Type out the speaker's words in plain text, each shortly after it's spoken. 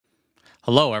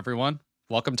Hello, everyone.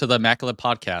 Welcome to the Immaculate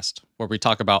Podcast, where we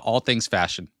talk about all things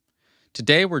fashion.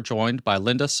 Today, we're joined by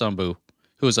Linda Sumbu,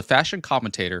 who is a fashion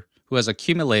commentator who has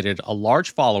accumulated a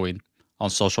large following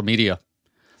on social media.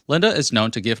 Linda is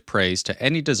known to give praise to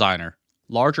any designer,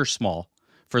 large or small,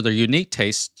 for their unique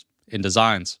tastes in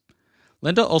designs.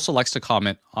 Linda also likes to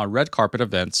comment on red carpet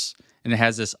events and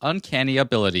has this uncanny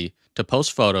ability to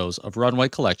post photos of runway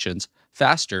collections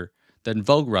faster than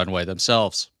Vogue Runway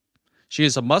themselves. She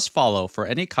is a must follow for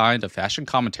any kind of fashion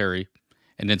commentary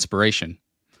and inspiration.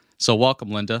 So,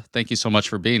 welcome, Linda. Thank you so much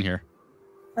for being here.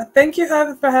 Thank you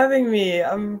for having me.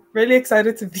 I'm really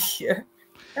excited to be here.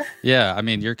 Yeah, I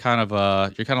mean, you're kind of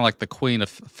like the queen of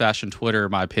fashion Twitter,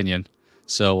 in my opinion.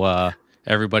 So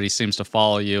everybody seems to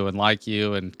follow you and like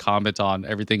you and comment on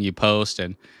everything you post,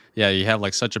 and yeah, you have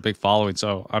like such a big following.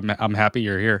 So I'm happy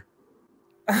you're here.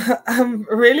 I'm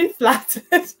really flattered.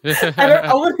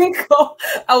 I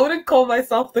wouldn't call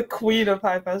myself the queen of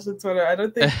high fashion Twitter. I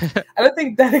don't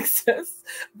think that exists.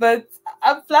 But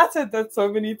I'm flattered that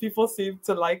so many people seem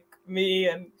to like me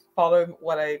and follow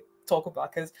what I talk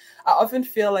about, because I often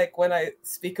feel like when I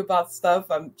speak about stuff,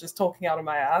 I'm just talking out of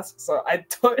my ass. So I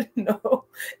don't know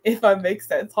if I make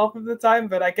sense half of the time,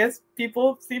 but I guess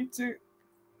people seem to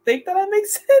think that I make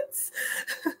sense.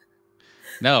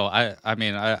 No, I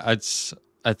mean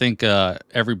I think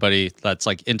everybody that's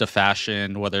like into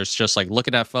fashion, whether it's just like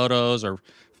looking at photos or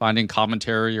finding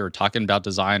commentary or talking about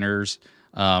designers,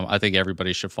 I think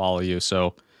everybody should follow you.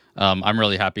 So I'm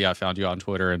really happy I found you on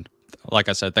Twitter, and like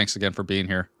I said, thanks again for being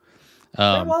here. You're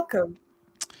Um, welcome.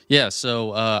 yeah,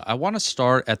 so I want to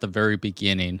start at the very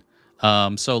beginning.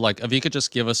 So like if you could just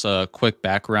give us a quick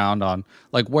background on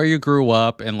like where you grew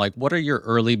up and like what are your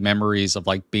early memories of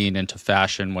like being into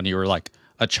fashion when you were like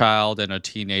a child and a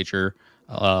teenager,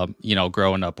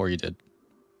 growing up where you did.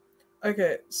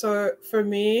 Okay, so for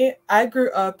me, I grew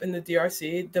up in the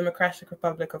DRC, Democratic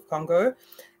Republic of Congo.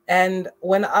 And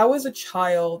when I was a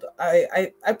child,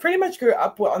 I pretty much grew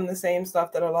up on the same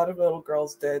stuff that a lot of little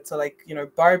girls did. So, like,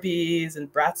 Barbies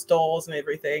and Bratz dolls and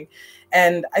everything.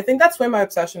 And I think that's where my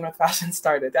obsession with fashion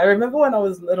started. I remember when I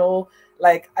was little,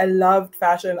 like, I loved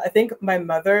fashion. I think my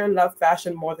mother loved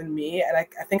fashion more than me. And I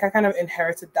think I kind of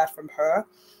inherited that from her.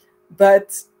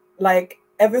 But like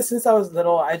ever since I was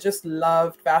little, I just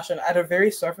loved fashion at a very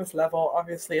surface level.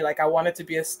 Obviously, like I wanted to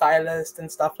be a stylist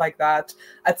and stuff like that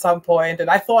at some point. And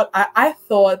I thought that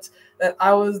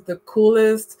I was the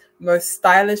coolest, most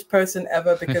stylish person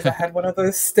ever because I had one of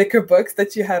those sticker books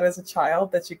that you had as a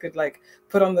child that you could like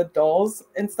put on the dolls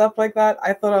and stuff like that.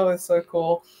 I thought I was so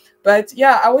cool. But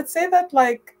yeah, I would say that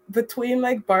like between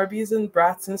like Barbies and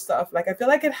Brats and stuff, like I feel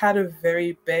like it had a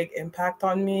very big impact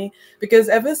on me because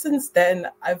ever since then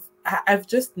I've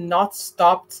just not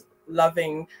stopped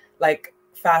loving like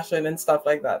fashion and stuff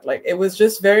like that. Like it was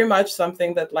just very much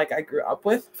something that like I grew up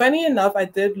with. Funny enough, I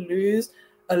did lose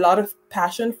a lot of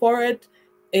passion for it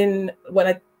in when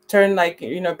I turned like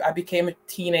I became a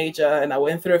teenager and I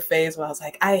went through a phase where I was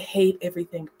like I hate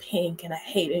everything pink and I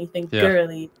hate anything Yeah.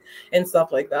 girly and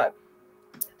stuff like that.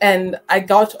 And I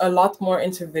got a lot more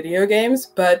into video games,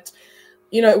 but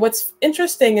what's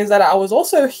interesting is that I was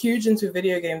also huge into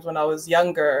video games when I was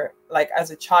younger, like as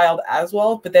a child as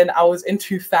well. But then I was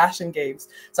into fashion games.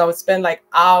 So I would spend like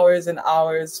hours and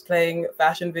hours playing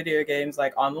fashion video games,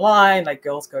 like online, like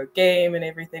Girls Go Game and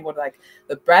everything, with like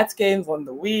the Bratz games on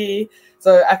the Wii.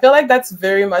 So I feel like that's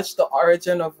very much the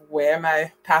origin of where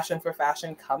my passion for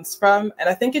fashion comes from. And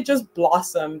I think it just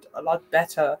blossomed a lot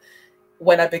better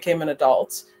when I became an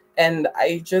adult. And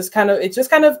it just kind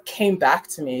of came back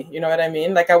to me. You know what I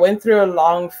mean? Like I went through a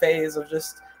long phase of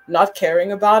just not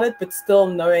caring about it, but still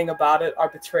knowing about it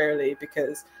arbitrarily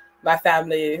because my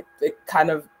family it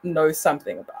kind of knows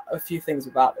something about a few things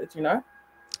about it, you know?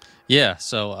 Yeah.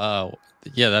 So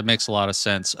yeah, that makes a lot of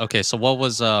sense. Okay, so what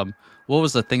was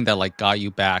the thing that like got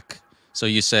you back? So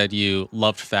you said you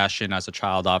loved fashion as a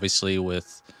child, obviously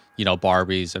with,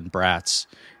 Barbies and Brats,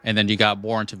 and then you got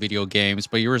more into video games,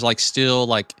 but you were like still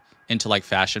like into like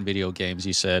fashion video games,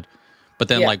 you said. But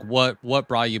then Yeah. like what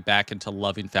brought you back into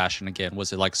loving fashion again?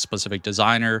 Was it like a specific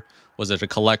designer? Was it a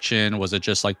collection? Was it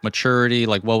just like maturity?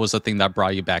 Like what was the thing that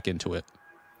brought you back into it?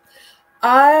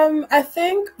 I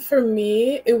think for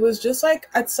me, it was just like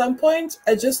at some point,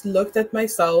 I just looked at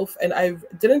myself and I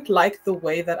didn't like the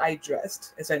way that I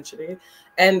dressed, essentially.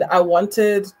 And I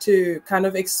wanted to kind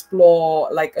of explore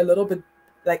like a little bit,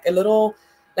 like a little,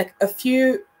 like a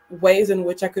few ways in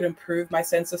which I could improve my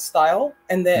sense of style.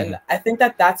 And then Hmm. I think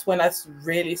that that's when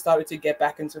really started to get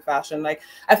back into fashion. Like,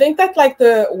 I think that like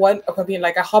the one, I mean,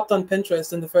 like I hopped on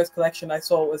Pinterest and the first collection I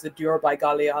saw was a Dior by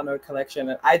Galliano collection.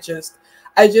 And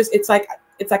it's like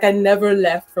it's like I never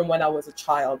left from when I was a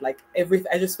child. Like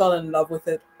I just fell in love with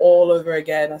it all over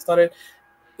again. I started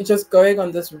just going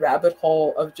on this rabbit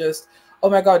hole of just, oh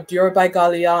my god, Dior by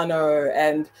Galliano,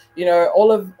 and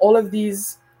all of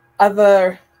these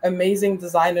other amazing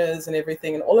designers and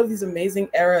everything, and all of these amazing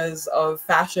eras of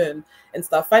fashion and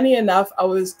stuff. Funny enough, I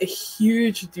was a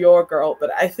huge Dior girl,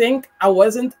 but I think I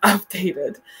wasn't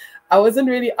updated. I wasn't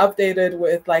really updated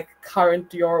with like current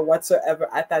Dior whatsoever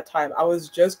at that time. I was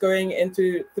just going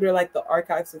through like the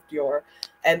archives of Dior,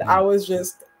 and I was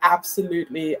just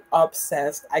absolutely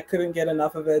obsessed. I couldn't get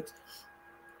enough of it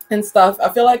and stuff. I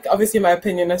feel like obviously my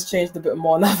opinion has changed a bit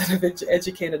more now that I've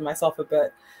educated myself a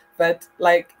bit. But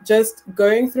like just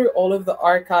going through all of the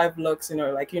archive looks,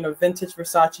 vintage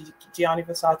Versace, Gianni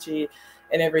Versace,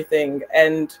 and everything,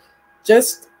 and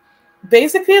just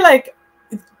basically like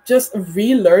just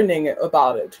relearning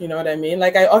about it. You know what I mean?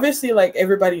 Like I obviously, like,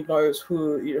 everybody knows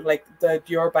who, like, the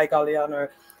Dior by Galliano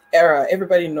era.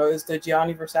 Everybody knows the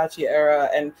Gianni Versace era,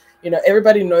 and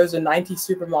everybody knows the 90s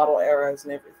supermodel eras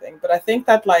and everything. But I think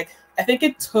that I think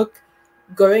it took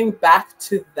going back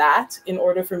to that in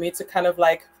order for me to kind of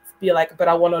like be like, but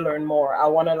I want to learn more. I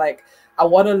want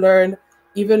to learn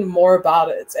even more about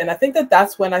it. And I think that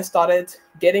that's when I started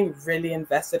getting really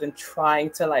invested in trying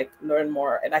to like learn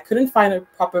more. And I couldn't find a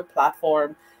proper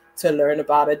platform to learn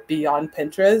about it beyond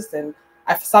Pinterest. And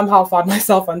I somehow found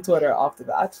myself on Twitter after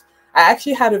that. I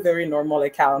actually had a very normal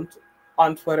account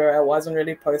on Twitter. I wasn't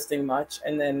really posting much.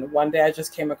 And then one day I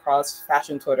just came across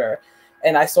fashion Twitter,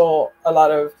 and I saw a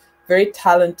lot of very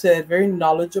talented, very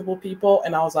knowledgeable people.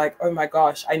 And I was like, oh my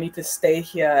gosh, I need to stay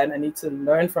here and I need to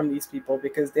learn from these people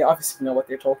because they obviously know what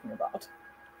they're talking about.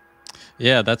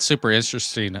 Yeah, that's super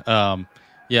interesting.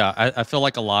 Yeah, I feel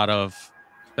like a lot of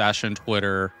fashion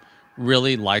Twitter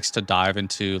really likes to dive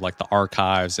into like the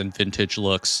archives and vintage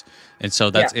looks. And so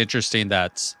that's interesting.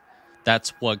 That's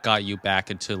what got you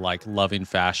back into like loving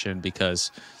fashion,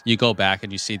 because you go back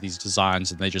and you see these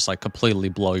designs and they just like completely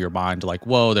blow your mind. Like,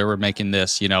 whoa, they were making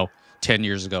this, 10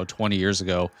 years ago, 20 years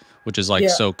ago, which is like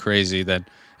so crazy and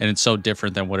it's so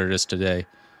different than what it is today.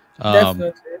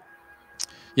 Definitely.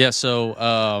 Yeah.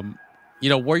 So,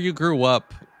 where you grew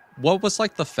up, what was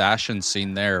like the fashion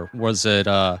scene there? Was it,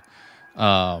 were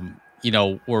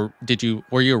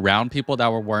you around people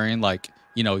that were wearing like,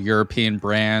 European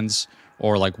brands,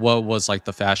 or like what was like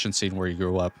the fashion scene where you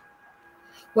grew up?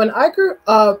 When I grew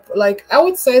up, like, I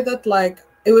would say that like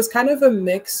it was kind of a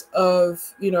mix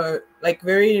of, like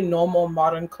very normal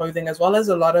modern clothing as well as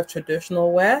a lot of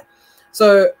traditional wear.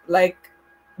 So like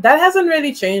that hasn't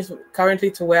really changed currently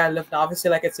to where I live now.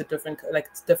 Obviously, like it's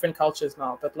different cultures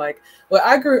now. But like where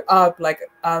I grew up, like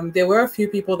there were a few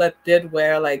people that did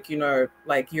wear like,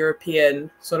 like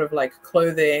European sort of like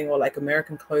clothing or like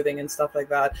American clothing and stuff like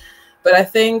that. But I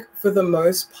think for the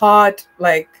most part,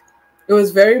 like it was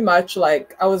very much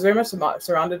like I was very much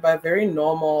surrounded by very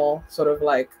normal sort of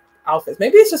like outfits.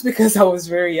 Maybe it's just because I was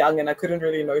very young and I couldn't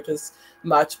really notice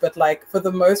much, but like for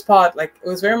the most part, like it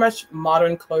was very much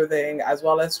modern clothing as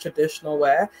well as traditional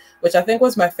wear, which I think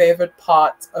was my favorite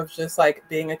part of just like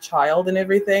being a child and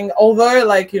everything. Although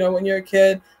like, when you're a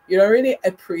kid, you don't really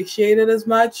appreciate it as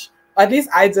much. At least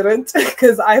I didn't,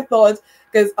 because I thought,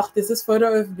 there's this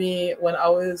photo of me when I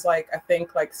was like, I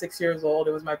think like 6 years old.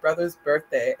 It was my brother's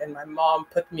birthday, and my mom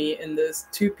put me in this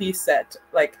 2-piece set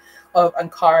like of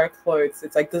Ankara clothes.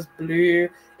 It's like this blue,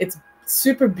 it's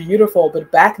super beautiful, but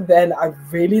back then I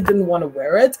really didn't want to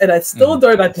wear it, and I still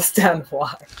don't understand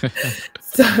why.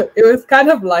 So it was kind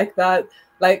of like that,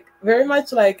 like very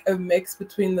much like a mix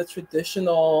between the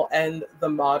traditional and the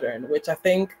modern, which I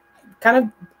think kind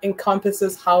of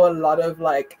encompasses how a lot of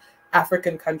like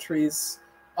African countries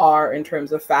are in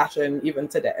terms of fashion even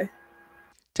today.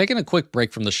 Taking a quick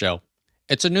break from the show.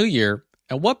 It's a new year,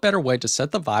 and what better way to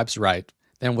set the vibes right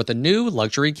than with a new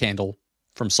luxury candle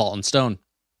from Salt & Stone.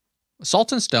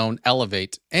 Salt & Stone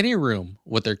elevate any room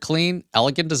with their clean,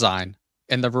 elegant design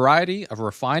and the variety of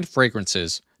refined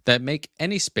fragrances that make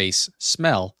any space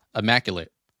smell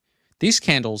immaculate. These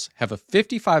candles have a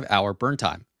 55-hour burn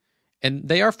time, and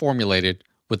they are formulated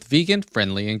with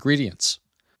vegan-friendly ingredients.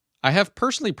 I have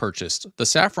personally purchased the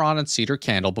saffron and cedar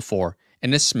candle before,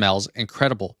 and it smells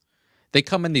incredible. They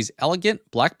come in these elegant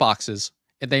black boxes,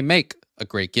 and they make a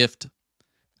great gift.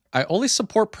 I only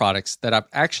support products that I've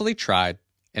actually tried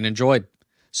and enjoyed.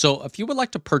 So if you would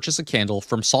like to purchase a candle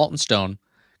from Salt & Stone,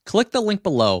 click the link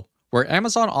below where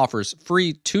Amazon offers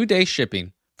free 2-day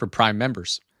shipping for Prime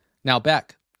members. Now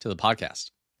back to the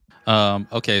podcast.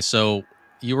 Okay, so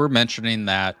you were mentioning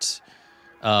that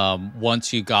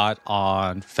once you got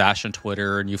on fashion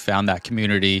Twitter and you found that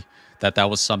community, that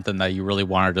was something that you really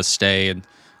wanted to stay. And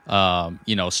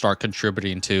start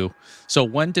contributing to. So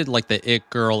when did like the it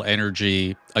girl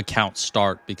energy account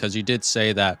start? Because you did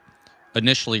say that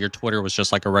initially your Twitter was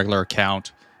just like a regular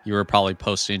account. You were probably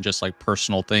posting just like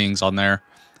personal things on there.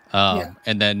 Yeah.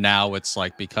 And then now it's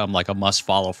like become like a must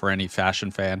follow for any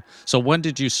fashion fan. So when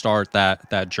did you start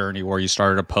that journey where you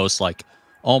started to post like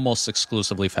almost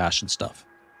exclusively fashion stuff?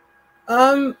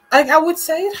 I would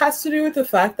say it has to do with the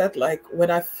fact that like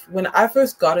when I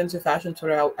first got into fashion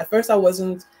Twitter, at first I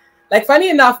wasn't like, funny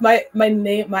enough, my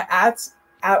name, my ads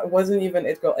wasn't even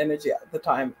It Girl Energy at the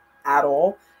time at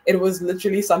all. It was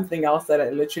literally something else that I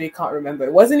literally can't remember.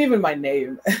 It wasn't even my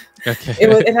name. Okay.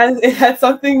 It had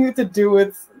something to do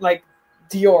with like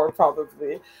Dior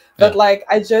probably. But Yeah. like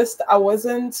I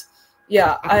wasn't,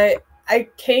 yeah, I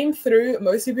came through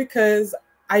mostly because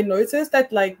I noticed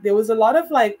that like there was a lot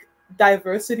of like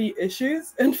diversity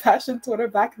issues in fashion Twitter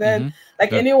back then. Mm-hmm.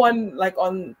 Like Yeah. anyone like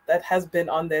on that has been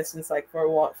on there since like for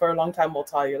a long time will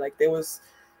tell you like there was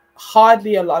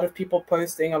hardly a lot of people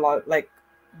posting a lot, like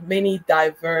many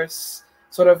diverse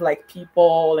sort of like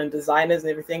people and designers and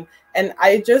everything. And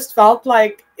I just felt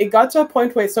like it got to a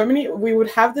point where so many, we would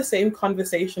have the same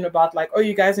conversation about like, oh,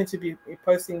 you guys need to be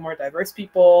posting more diverse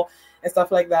people and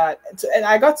stuff like that. And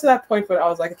I got to that point where I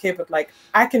was like, okay, but like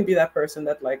I can be that person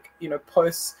that like,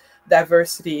 posts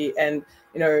diversity and,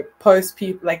 post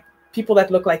people like people that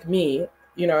look like me,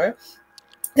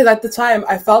 because at the time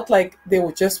I felt like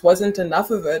just wasn't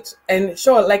enough of it. And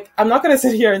sure, like I'm not going to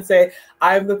sit here and say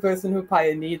I'm the person who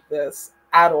pioneered this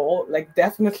at all. Like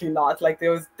definitely not. Like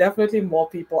there was definitely more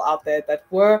people out there that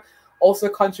were also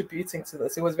contributing to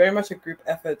this. It was very much a group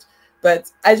effort.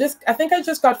 But I think I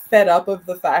just got fed up of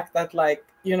the fact that like,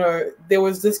 there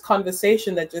was this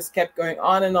conversation that just kept going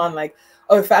on and on, like,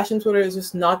 oh, fashion Twitter is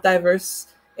just not diverse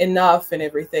enough and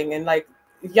everything. And like,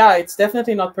 yeah, it's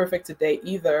definitely not perfect today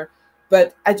either,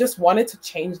 but I just wanted to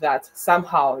change that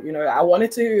somehow. I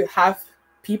wanted to have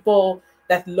people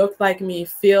that look like me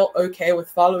feel okay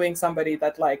with following somebody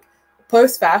that like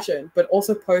post fashion, but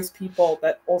also post people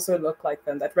that also look like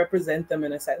them, that represent them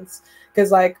in a sense.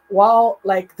 Because like while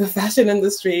like the fashion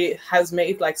industry has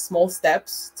made like small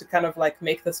steps to kind of like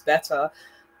make this better,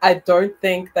 I don't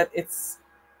think that it's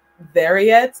there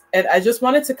yet. And I just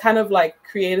wanted to kind of like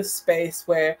create a space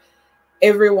where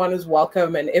everyone is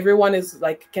welcome and everyone is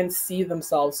like can see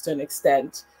themselves to an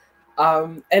extent.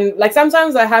 And like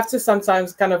sometimes I have to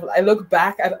sometimes kind of I look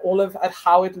back at at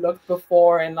how it looked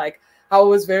before, and like how it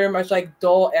was very much like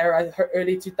dull era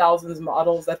early 2000s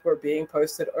models that were being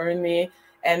posted only,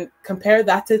 and compare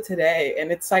that to today,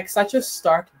 and it's like such a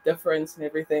stark difference and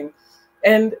everything.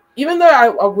 And even though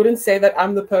I wouldn't say that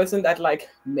I'm the person that like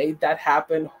made that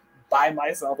happen by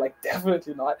myself, like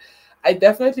definitely not, I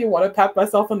definitely want to pat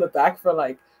myself on the back for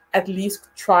like at least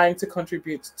trying to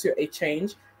contribute to a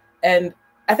change. And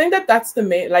I think that that's the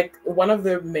main, like one of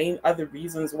the main other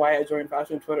reasons why I joined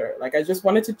fashion Twitter. Like I just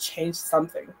wanted to change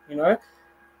something.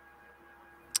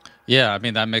 Yeah, I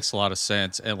mean that makes a lot of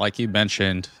sense. And like you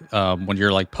mentioned, when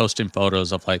you're like posting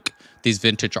photos of like these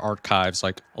vintage archives,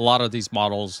 like a lot of these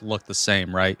models look the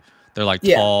same, right? They're like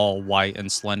Yeah, tall, white,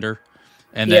 and slender.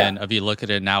 And yeah, then if you look at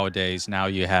it nowadays, now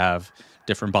you have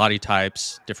different body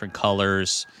types, different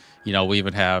colors. We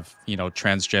even have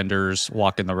transgenders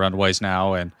walking the runways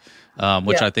now, and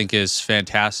which yeah, I think is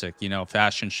fantastic.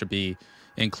 Fashion should be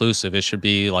inclusive. It should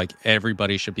be like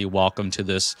everybody should be welcome to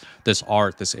this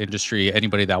art, this industry.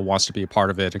 Anybody that wants to be a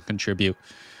part of it and contribute.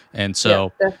 And yeah,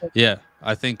 so, definitely. yeah,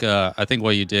 I think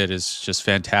what you did is just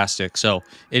fantastic. So,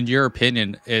 in your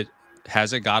opinion, it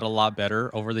got a lot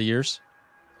better over the years?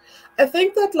 I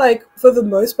think that like for the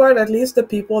most part, at least the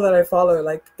people that I follow,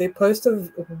 like they post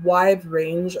a wide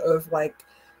range of like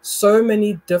so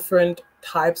many different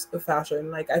types of fashion.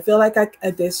 Like I feel like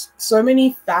there's so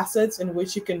many facets in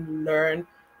which you can learn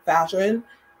fashion,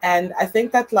 and I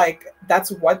think that like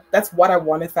that's what I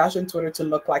wanted fashion Twitter to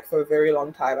look like for a very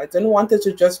long time. I didn't want it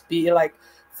to just be like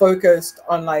focused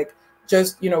on like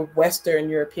just Western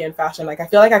European fashion. Like I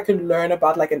feel like I could learn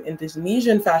about like an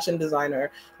Indonesian fashion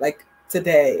designer like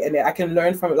today, and I can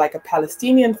learn from like a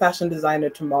Palestinian fashion designer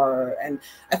tomorrow. And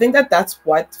I think that that's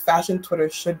what fashion Twitter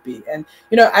should be. And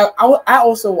I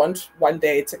also want one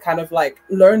day to kind of like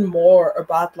learn more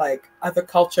about like other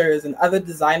cultures and other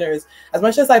designers. As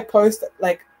much as I post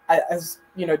like as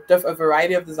a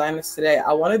variety of designers today,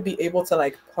 I want to be able to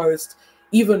like post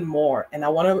even more, and I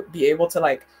want to be able to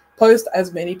like post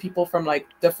as many people from like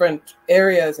different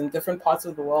areas and different parts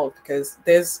of the world, because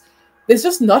there's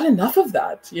just not enough of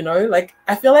that. Like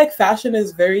I feel like fashion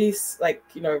is very like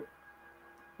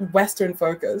Western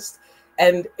focused,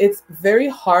 and it's very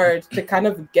hard to kind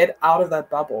of get out of that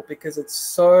bubble because it's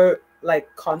so like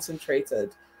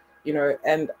concentrated. you know.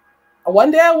 And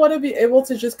one day I want to be able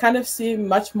to just kind of see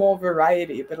much more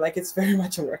variety, but like it's very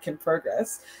much a work in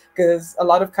progress, because a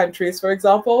lot of countries, for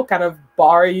example, kind of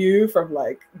bar you from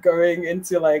like going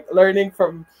into like learning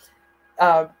from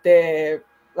their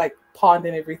like pond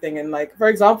and everything. And like, for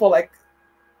example, like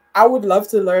I would love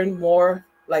to learn more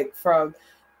like from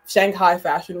Shanghai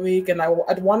Fashion Week, and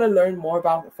I'd want to learn more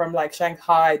about from like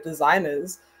Shanghai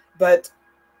designers. But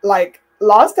like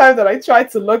last time that I tried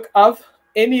to look up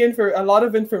a lot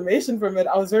of information from it,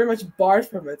 I was very much barred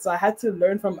from it. So I had to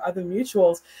learn from other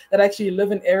mutuals that actually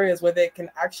live in areas where they can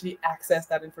actually access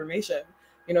that information.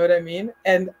 You know what I mean?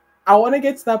 And I want to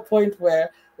get to that point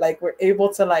where like we're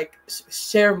able to like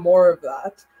share more of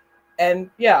that. And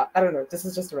yeah, I don't know. This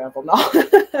is just a ramble now.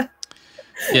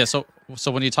 Yeah, so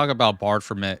when you talk about barred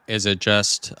from it, is it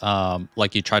just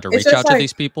like you try to It's reach just out to like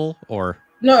these people, or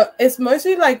no, it's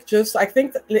mostly like just I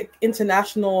think that, like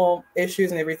international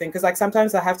issues and everything. Because like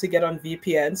sometimes I have to get on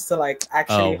VPNs to like oh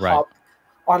actually right, hop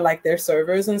on like their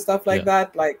servers and stuff like yeah.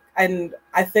 that. Like, and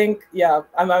I think yeah,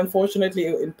 I'm unfortunately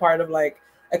in part of like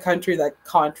a country that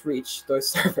can't reach those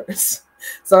servers.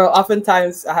 So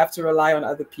oftentimes I have to rely on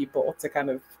other people to kind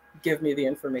of give me the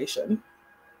information.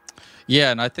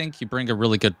 Yeah, and I think you bring a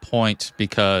really good point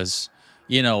because,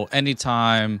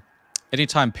 anytime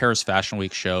Paris Fashion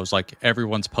Week shows, like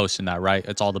everyone's posting that, right?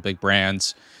 It's all the big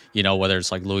brands, whether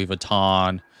it's like Louis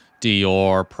Vuitton,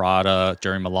 Dior, Prada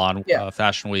during Milan Yeah,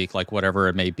 Fashion Week, like whatever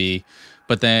it may be.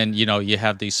 But then, you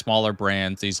have these smaller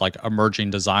brands, these like emerging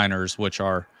designers, which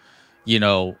are, you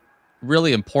know,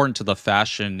 really important to the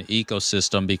fashion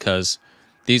ecosystem because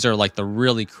these are like the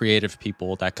really creative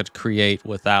people that could create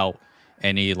without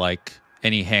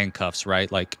any handcuffs,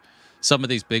 right? Like some of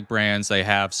these big brands, they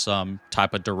have some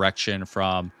type of direction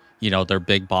from, their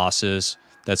big bosses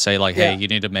that say like, hey, yeah, you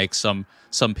need to make some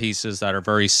pieces that are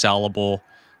very sellable,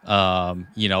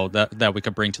 that we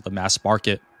could bring to the mass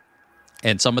market.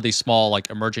 And some of these small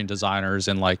like emerging designers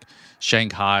in like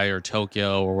Shanghai or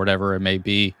Tokyo or whatever it may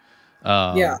be,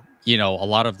 yeah, a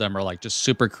lot of them are like just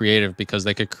super creative because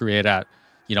they could create at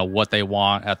what they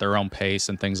want at their own pace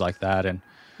and things like that. And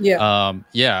yeah.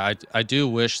 yeah, I do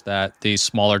wish that these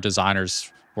smaller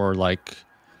designers were like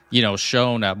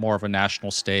shown at more of a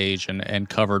national stage and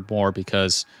covered more,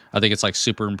 because I think it's like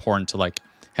super important to like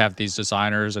have these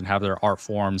designers and have their art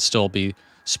forms still be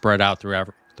spread out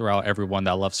throughout everyone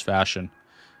that loves fashion.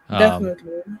 Um,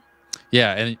 Definitely.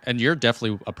 yeah, and you're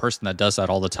definitely a person that does that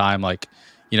all the time. Like,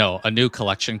 a new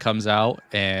collection comes out,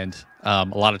 and a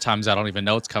lot of times I don't even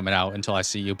know it's coming out until I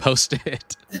see you post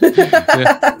it.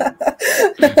 Yeah.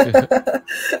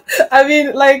 I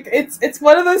mean, like it's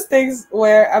one of those things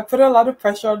where I put a lot of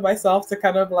pressure on myself to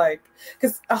kind of like,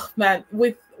 because oh man,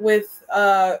 with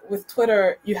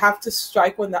Twitter, you have to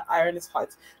strike when the iron is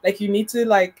hot. Like you need to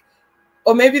like,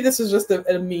 or maybe this is just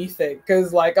a me thing,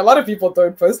 because like a lot of people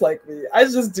don't post like me. I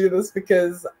just do this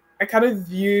because I kind of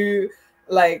view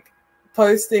like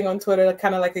posting on Twitter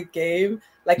kind of like a game.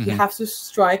 Like you hmm have to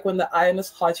strike when the iron is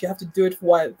hot. You have to do it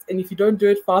once, and if you don't do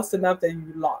it fast enough, then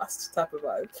you lost type of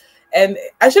vibe. And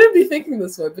I shouldn't be thinking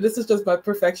this way, but this is just my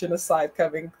perfectionist side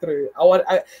coming through.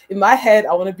 In my head,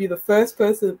 I want to be the first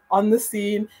person on the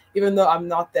scene, even though I'm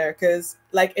not there. Because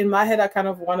like in my head, I kind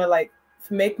of want to like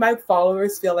make my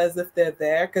followers feel as if they're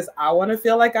there, because I want to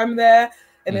feel like I'm there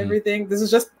and hmm everything. This is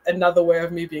just another way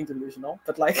of me being delusional,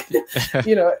 but like,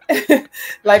 you know,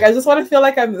 like I just want to feel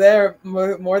like I'm there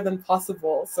more than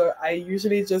possible. So I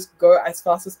usually just go as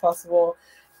fast as possible,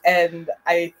 and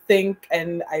I think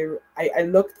and I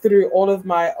look through all of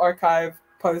my archive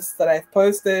posts that I've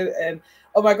posted, and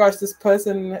oh my gosh, this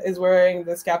person is wearing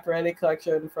the Schiaparelli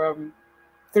collection from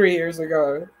 3 years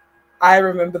ago. I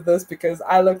remember this because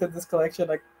I looked at this collection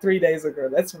like 3 days ago.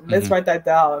 Let's hmm write that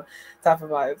down, type of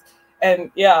vibes.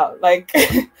 And yeah, like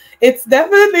it's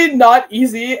definitely not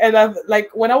easy. And I've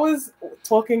like when I was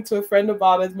talking to a friend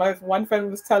about it, my one friend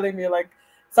was telling me like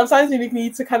sometimes you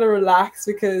need to kind of relax,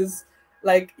 because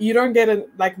like you don't get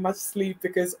like much sleep,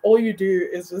 because all you do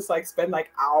is just like spend like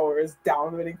hours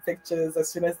downloading pictures as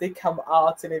soon as they come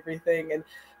out and everything, and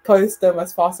post them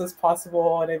as fast as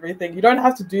possible and everything. You don't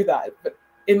have to do that, but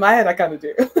in my head I kind of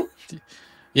do.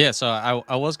 Yeah, so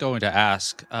I was going to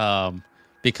ask,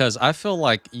 because I feel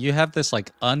like you have this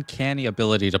like uncanny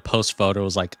ability to post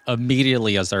photos like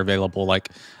immediately as they're available. Like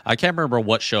I can't remember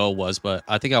what show it was, but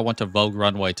I think I went to Vogue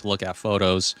Runway to look at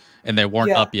photos and they weren't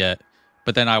Yeah. up yet.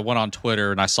 But then I went on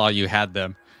Twitter and I saw you had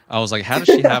them. I was like, how does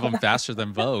she have them faster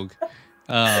than Vogue?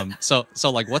 So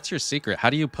like, what's your secret? How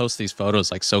do you post these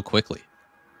photos like so quickly?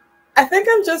 I think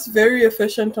I'm just very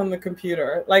efficient on the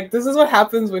computer. Like this is what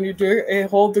happens when you do a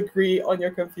whole degree on your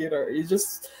computer.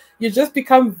 you just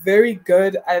become very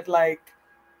good at like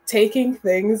taking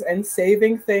things and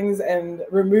saving things and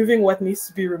removing what needs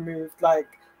to be removed, like,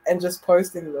 and just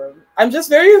posting them. I'm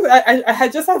just I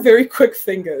just have very quick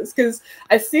fingers because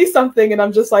I see something and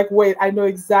I'm just like, wait, I know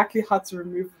exactly how to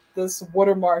remove this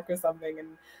watermark or something, and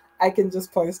I can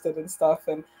just post it and stuff.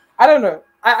 And I don't know.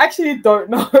 I actually don't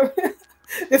know.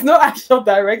 There's no actual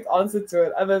direct answer to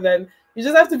it other than you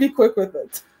just have to be quick with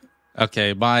it.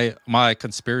 Okay, my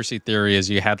conspiracy theory is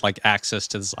you had like access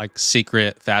to this like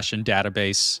secret fashion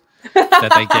database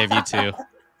that they gave you to.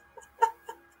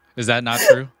 Is that not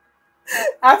true?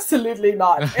 Absolutely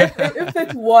not. If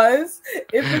it was,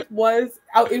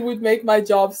 it would make my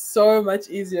job so much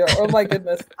easier. Oh my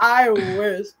goodness. I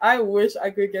wish I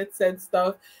could get sent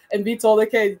stuff and be told,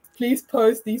 okay, please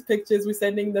post these pictures. We're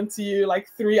sending them to you like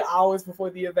 3 hours before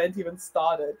the event even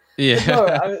started. Yeah.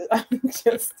 But no,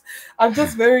 I'm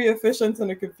just very efficient on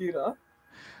a computer.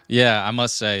 Yeah, I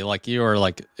must say, like you are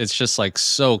like it's just like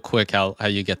so quick how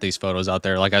you get these photos out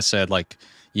there. Like I said, like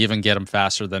you even get them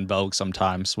faster than Vogue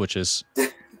sometimes, which is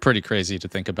pretty crazy to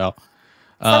think about.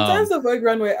 Sometimes the Vogue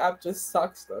Runway app just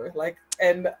sucks though. Like,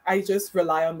 and I just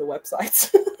rely on the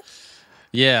website.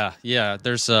 Yeah.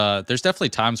 There's definitely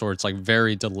times where it's like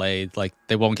very delayed. Like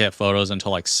they won't get photos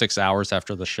until like 6 hours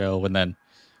after the show, and then.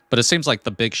 But it seems like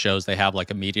the big shows they have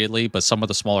like immediately, but some of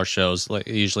the smaller shows like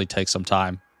it usually take some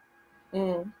time.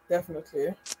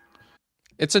 Definitely.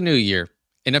 It's a new year,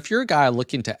 and if you're a guy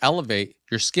looking to elevate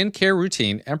your skincare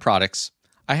routine and products,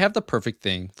 I have the perfect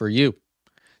thing for you.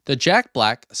 The Jack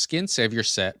Black Skin Savior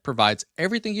Set provides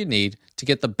everything you need to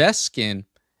get the best skin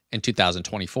in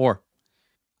 2024.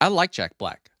 I like Jack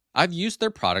Black. I've used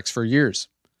their products for years,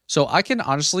 so I can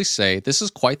honestly say this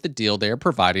is quite the deal they are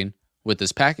providing with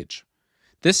this package.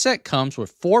 This set comes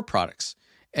with 4 products,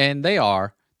 and they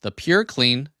are the Pure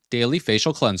Clean Daily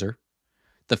Facial Cleanser,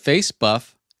 the Face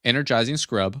Buff Energizing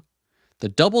Scrub, the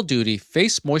Double Duty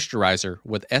Face Moisturizer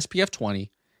with SPF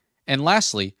 20, and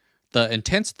lastly, the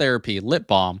Intense Therapy Lip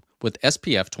Balm with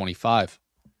SPF 25.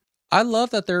 I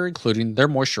love that they're including their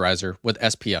moisturizer with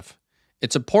SPF.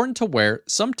 It's important to wear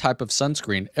some type of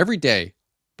sunscreen every day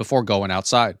before going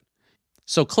outside.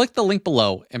 So click the link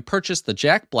below and purchase the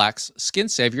Jack Black's Skin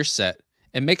Savior set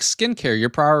and make skincare your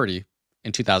priority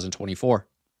in 2024.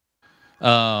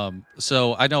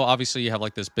 So I know obviously you have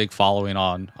like this big following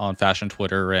on fashion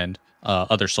Twitter and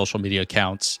other social media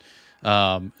accounts.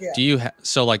 Yeah. Do you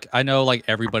so like I know like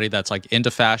everybody that's like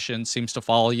into fashion seems to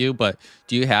follow you, but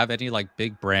do you have any like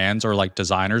big brands or like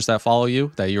designers that follow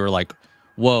you that you were like,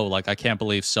 whoa, like I can't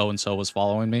believe so and so was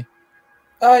following me?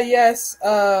 Yes.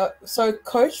 So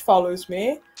Coach follows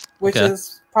me, which Okay.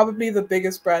 is probably the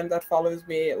biggest brand that follows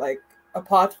me. Like,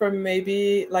 apart from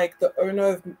maybe like the owner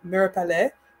of Mirror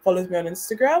Palais follows me on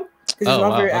Instagram because he's Oh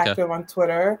not wow. very Okay. active on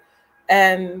Twitter,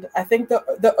 and I think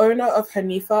the owner of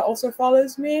Hanifa also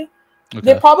follows me.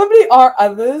 There Okay. probably are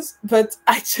others, but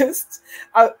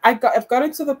I've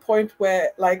gotten to the point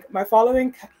where like my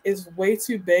following is way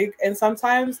too big, and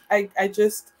sometimes I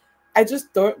just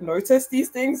don't notice these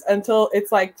things until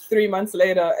it's like 3 months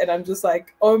later, and I'm just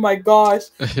like, oh my gosh,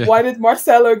 why did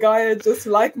Marcelo Gaia just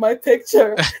like my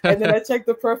picture? And then I check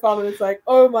the profile, and it's like,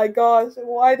 oh my gosh,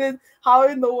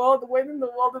 when in the world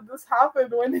did this happen?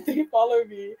 When did they follow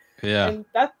me? Yeah. And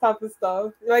that type of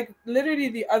stuff. Like literally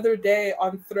the other day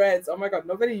on Threads, oh my god,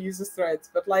 nobody uses Threads,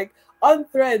 but like on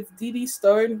Threads, Didi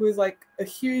Stone, who is like a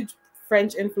huge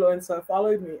French influencer,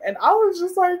 followed me, and I was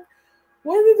just like,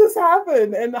 when did this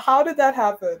happen and how did that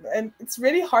happen? And it's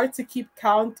really hard to keep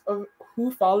count of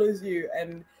who follows you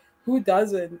and who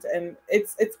doesn't, and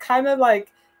it's kind of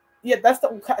like, yeah,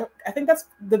 I think that's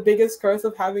the biggest curse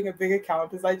of having a big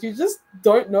account, is like you just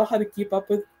don't know how to keep up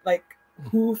with like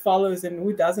who follows and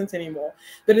who doesn't anymore.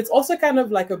 But it's also kind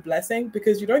of like a blessing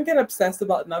because you don't get obsessed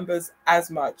about numbers as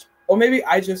much, or maybe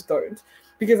I just don't,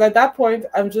 because at that point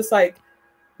I'm just like,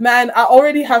 man, I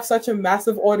already have such a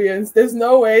massive audience. There's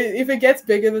no way, if it gets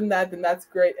bigger than that, then that's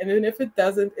great. And then if it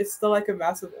doesn't, it's still like a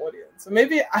massive audience. So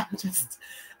maybe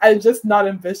I'm just not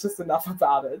ambitious enough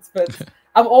about it. But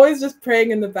I'm always just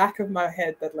praying in the back of my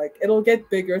head that like it'll get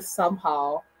bigger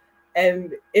somehow.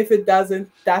 And if it doesn't,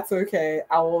 that's okay.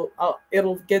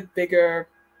 It'll get bigger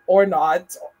or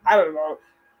not. I don't know.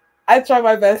 I try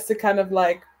my best to kind of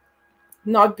like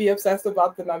not be obsessed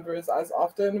about the numbers as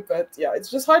often, but yeah,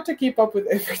 it's just hard to keep up with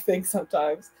everything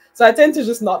sometimes. So I tend to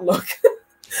just not look.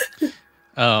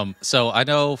 So I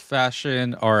know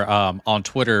fashion or on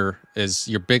Twitter is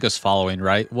your biggest following,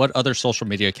 right? What other social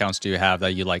media accounts do you have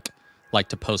that you like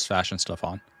to post fashion stuff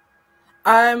on?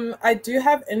 I do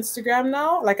have Instagram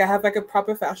now. Like I have like a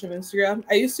proper fashion Instagram.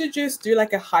 I used to just do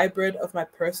like a hybrid of my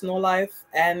personal life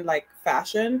and like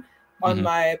fashion. on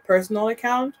my personal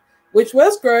account, which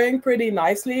was growing pretty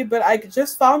nicely, but I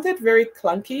just found it very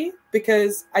clunky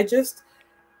because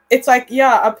it's like,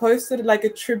 yeah, I posted like a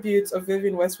tribute of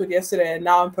Vivienne Westwood yesterday, and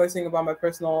now I'm posting about my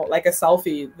personal, like a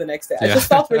selfie the next day. I just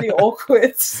felt really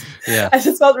awkward. Yeah. I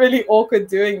just felt really awkward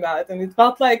doing that. And it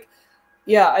felt like,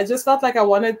 yeah, I just felt like I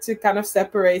wanted to kind of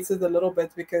separate it a little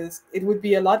bit because it would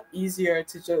be a lot easier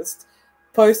to just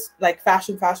post like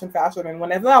fashion, fashion, fashion. And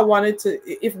whenever I want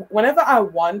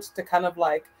to kind of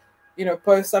like,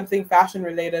 post something fashion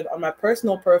related on my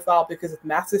personal profile because it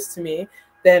matters to me,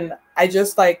 then I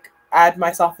just like add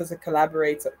myself as a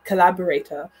collaborator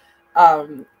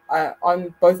on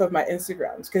both of my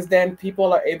Instagrams, because then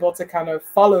people are able to kind of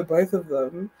follow both of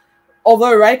them.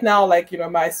 Although right now, like,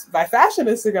 my fashion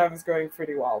Instagram is going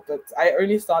pretty well, but I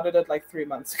only started it like 2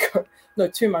 months ago.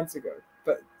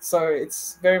 But so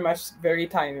it's very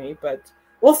tiny, but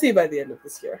we'll see by the end of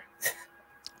this year.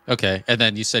 Okay. And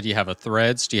then you said you have a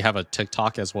Threads. Do you have a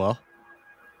TikTok as well?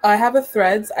 I have a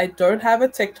Threads. I don't have a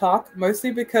TikTok,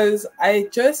 mostly because I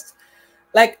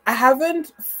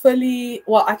haven't fully,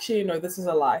 well, actually, no, this is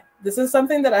a lie. This is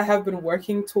something that I have been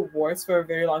working towards for a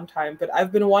very long time, but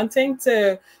I've been wanting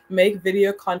to make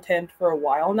video content for a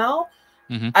while now.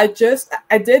 I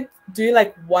did do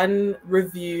like one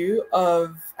review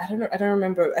of, I don't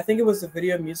remember. I think it was the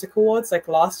Video Music Awards. Like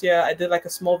last year, I did like a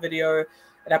small video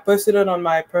and I posted it on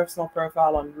my personal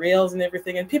profile on Reels and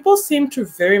everything. And people seemed to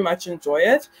very much enjoy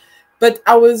it. But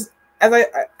I was, as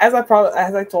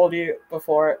I told you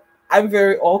before, I'm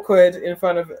very awkward in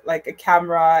front of like a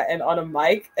camera and on a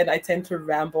mic, and I tend to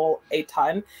ramble a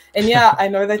ton. And yeah, I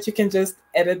know that you can just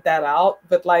edit that out,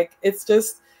 but like it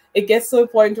gets to a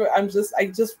point where I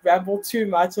just ramble too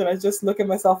much, and I just look at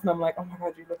myself and I'm like, oh my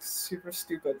God, you look super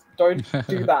stupid. Don't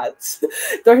do that.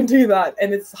 Don't do that.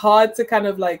 And it's hard to kind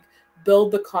of like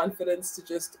build the confidence to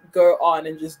just go on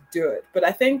and just do it. But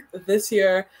I think this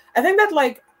year, I think that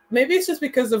like, maybe it's just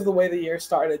because of the way the year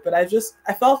started, but I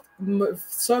felt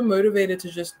so motivated to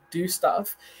just do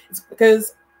stuff. It's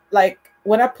because like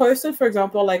when I posted, for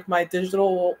example, like my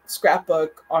digital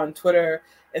scrapbook on Twitter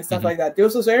and stuff like that,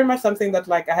 this was very much something that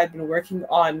like I had been working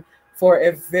on for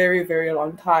a very, very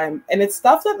long time. And it's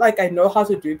stuff that like I know how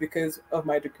to do because of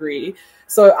my degree.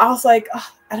 So I was like,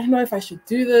 I don't know if I should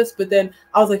do this, but then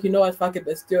I was like, you know what, fuck it,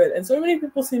 let's do it. And so many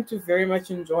people seem to very much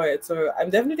enjoy it. So I'm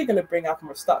definitely going to bring out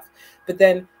more stuff. But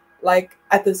then like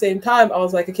at the same time, I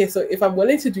was like, okay, so if I'm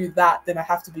willing to do that, then I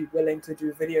have to be willing to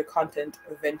do video content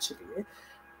eventually.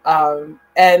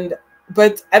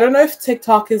 But I don't know if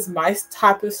TikTok is my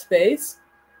type of space.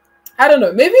 I don't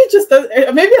know. Maybe it just does.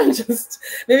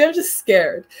 Maybe I'm just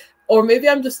scared, or maybe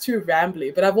I'm just too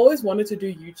rambly. But I've always wanted to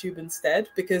do YouTube instead,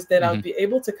 because then I'll be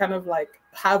able to kind of like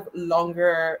have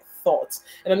longer thoughts.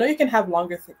 And I know you can have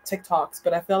longer TikToks,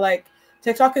 but I feel like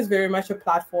TikTok is very much a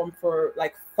platform for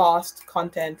like fast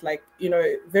content, like,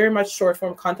 very much short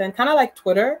form content, kind of like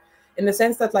Twitter, in the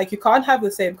sense that like you can't have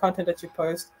the same content that you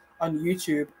post on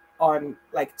YouTube on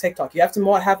like TikTok. You have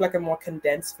to have like a more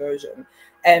condensed version.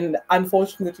 And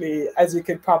unfortunately, as you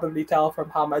could probably tell from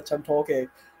how much I'm talking,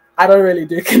 I don't really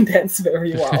do condense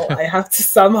very well. I have to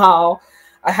somehow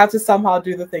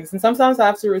do the things. And sometimes I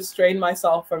have to restrain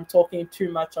myself from talking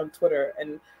too much on Twitter.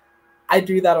 And I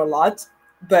do that a lot.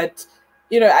 But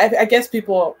I guess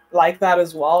people like that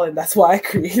as well, and that's why I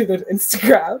created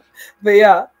Instagram. But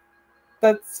yeah,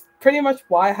 that's pretty much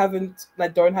why I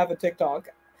don't have a TikTok.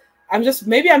 I'm just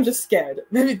scared.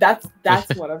 Maybe that's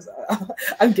what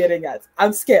I'm getting at.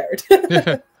 I'm scared.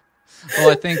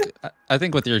 Well, I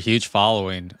think with your huge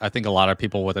following, I think a lot of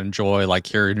people would enjoy like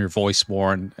hearing your voice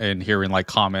more and hearing like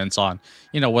comments on,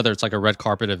 whether it's like a red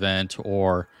carpet event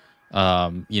or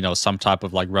some type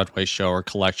of like runway show or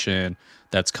collection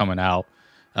that's coming out.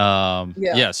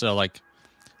 So like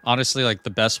honestly, like the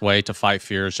best way to fight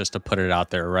fear is just to put it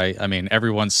out there, right? I mean,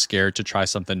 everyone's scared to try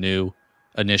something new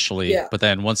initially, but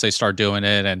then once they start doing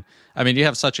it, and I mean, you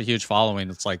have such a huge following,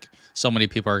 it's like so many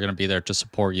people are going to be there to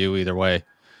support you either way.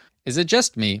 Is it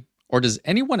just me, or does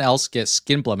anyone else get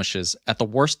skin blemishes at the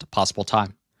worst possible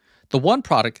time? The one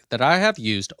product that I have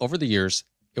used over the years,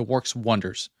 it works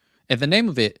wonders, and the name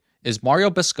of it is Mario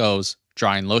Basco's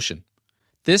drying lotion.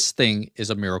 This thing is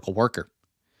a miracle worker.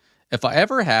 If I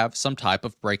ever have some type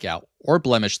of breakout or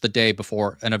blemish the day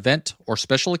before an event or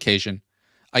special occasion,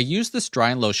 I use this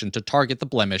drying lotion to target the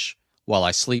blemish while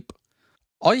I sleep.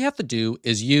 All you have to do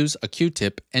is use a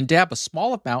Q-tip and dab a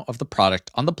small amount of the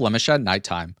product on the blemish at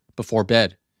nighttime before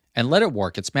bed, and let it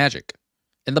work its magic.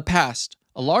 In the past,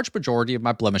 a large majority of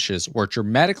my blemishes were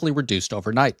dramatically reduced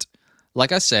overnight.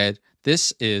 Like I said,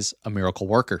 this is a miracle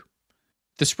worker.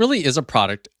 This really is a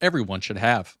product everyone should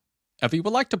have. If you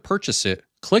would like to purchase it,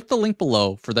 click the link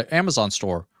below for their Amazon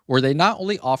store, where they not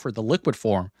only offer the liquid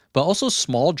form, but also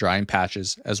small drying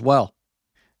patches as well.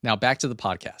 Now back to the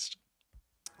podcast.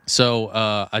 So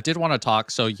I did want to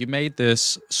talk. So you made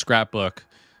this scrapbook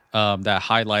that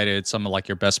highlighted some of like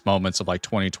your best moments of like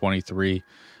 2023.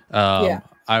 Yeah.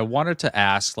 I wanted to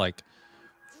ask, like,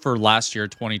 for last year,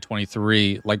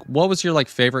 2023, like, what was your like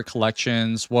favorite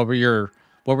collections? What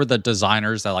were the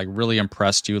designers that like really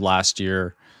impressed you last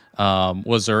year?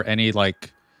 Was there any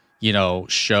like,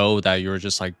 show that you were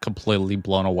just like completely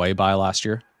blown away by last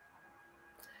year?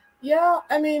 Yeah,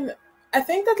 I mean, I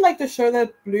think that like the show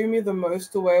that blew me the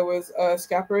most away was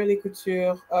Schiaparelli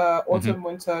Couture Hmm. Autumn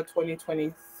Winter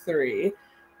 2023.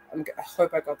 I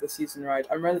hope I got the season right.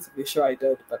 I'm relatively sure I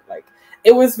did, but like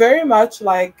it was very much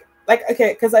like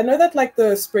okay, because I know that like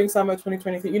the Spring Summer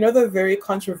 2023, the very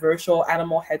controversial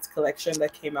Animal Heads collection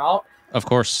that came out. Of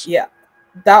course. Yeah,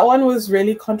 that one was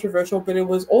really controversial, but it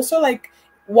was also like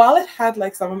while it had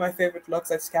like some of my favorite looks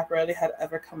that Schiaparelli had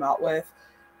ever come out with,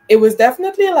 it was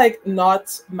definitely like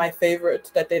not my favorite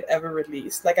that they'd ever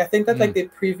released. Like I think that like Mm, the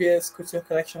previous couture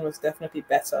collection was definitely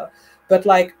better, but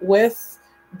like with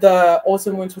the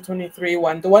Autumn Winter 23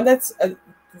 one, the one that's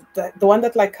the one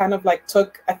that like kind of like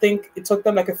took, I think it took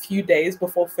them like a few days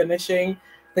before finishing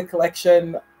the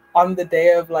collection on the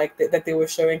day of like that they were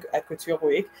showing at Couture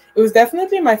Week. It was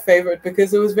definitely my favorite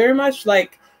because it was very much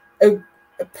like a,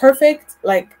 a perfect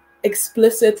like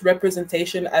explicit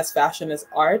representation as fashion as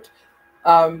art.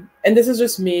 And this is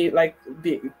just me like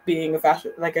being a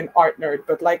fashion like an art nerd,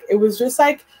 but like it was just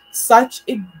like such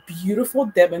a beautiful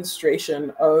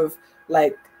demonstration of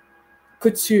like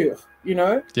couture,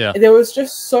 yeah. there was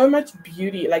just so much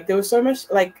beauty, like there was so much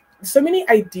like so many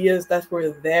ideas that were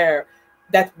there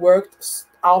that worked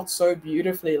out so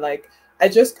beautifully. Like I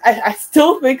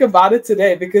still think about it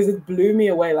today because it blew me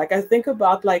away. Like I think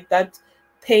about like that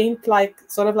paint, like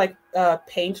sort of like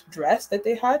paint dress that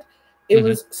they had. It Hmm.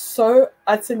 was so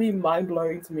utterly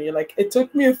mind-blowing to me. Like it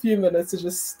took me a few minutes to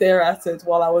just stare at it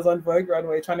while I was on Vogue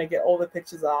Runway trying to get all the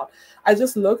pictures out. I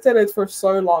just looked at it for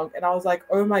so long and I was like,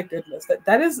 oh my goodness,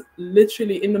 that is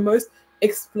literally in the most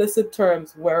explicit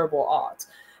terms wearable art.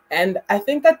 And I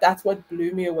think that that's what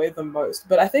blew me away the most.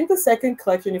 But I think the second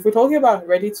collection, if we're talking about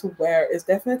ready to wear, is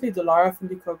definitely Dilara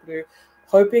Fundikoglu.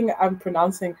 Hoping I'm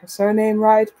pronouncing her surname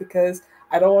right because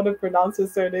I don't want to pronounce her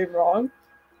surname wrong.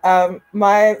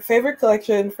 My favorite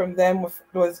collection from them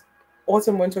was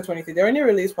Autumn Winter 23. They only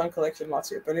released one collection last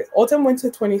year, but Autumn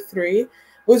Winter 23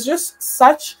 was just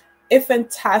such a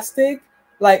fantastic,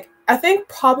 like I think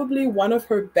probably one of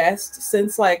her best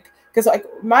since like because like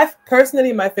my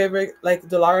favorite like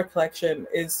Dilara collection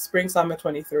is Spring Summer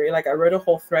 23. Like I wrote a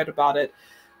whole thread about it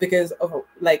because of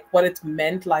like what it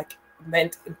meant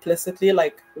implicitly,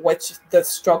 like the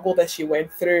struggle that she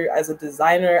went through as a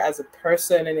designer, as a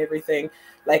person, and everything.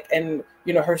 Like, and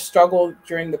her struggle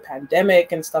during the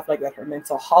pandemic and stuff like that, her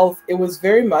mental health. It was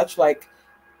very much like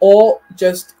all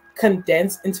just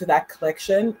condensed into that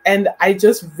collection, and I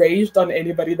just raged on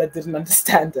anybody that didn't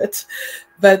understand it.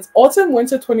 But Autumn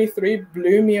Winter 23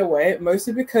 blew me away,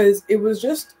 mostly because it was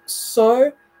just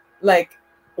so like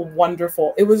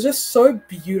wonderful. It was just so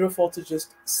beautiful to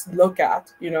just look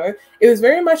at, it was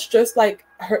very much just like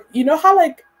her, how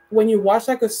like when you watch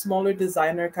like a smaller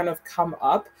designer kind of come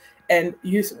up and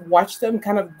you watch them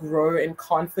kind of grow in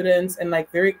confidence and like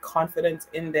very confident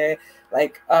in their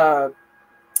like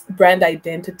brand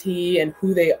identity and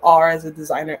who they are as a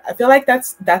designer. I feel like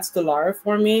that's Dilara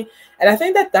for me, and I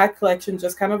think that collection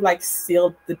just kind of like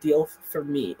sealed the deal for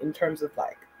me in terms of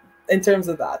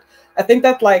that. I think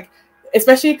that like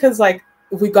especially because like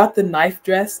we got the knife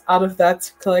dress out of that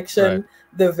Right. collection,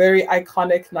 the very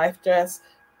iconic knife dress.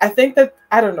 I think that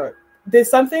I don't know. There's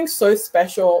something so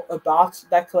special about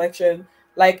that collection.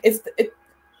 Like it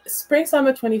Spring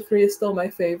Summer 23 is still my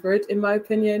favorite in my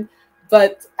opinion,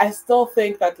 but I still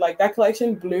think that like that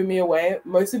collection blew me away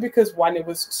mostly because one, it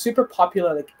was super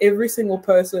popular. Like every single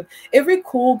person, every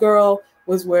cool girl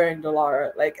was wearing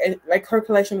Dilara. Like her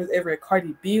collection was everywhere.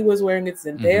 Cardi B was wearing it, Hmm.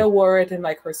 Zendaya wore it in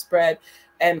like her spread,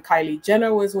 and Kylie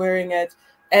Jenner was wearing it.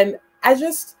 And I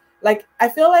just like I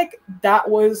feel like that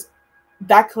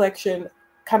collection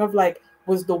kind of like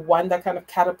was the one that kind of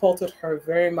catapulted her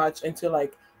very much into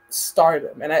like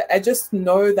stardom. And I just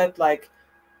know that like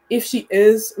if she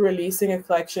is releasing a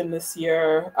collection this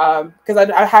year, because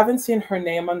I haven't seen her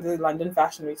name on the London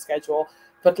Fashion Week schedule,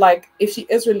 but like if she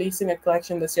is releasing a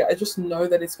collection this year, I just know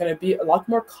that it's going to be a lot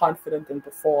more confident than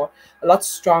before, a lot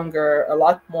stronger, a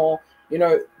lot more,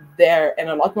 there, and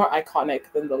a lot more iconic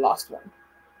than the last one.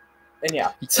 And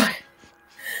yeah, sorry.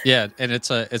 Yeah, and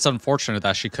it's unfortunate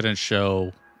that she couldn't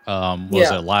show Was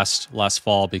Yeah. it last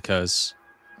fall because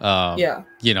Yeah.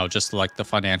 you know, just like the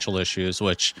financial issues,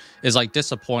 which is like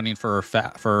disappointing for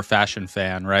for a fashion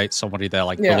fan, right? Somebody that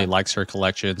like really Yeah. likes her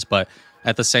collections, but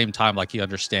at the same time, like you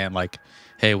understand, like,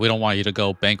 hey, we don't want you to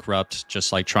go bankrupt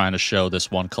just like trying to show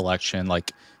this one collection.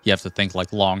 Like you have to think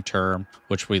like long term,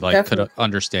 which we like could Definitely.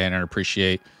 understand and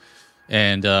appreciate.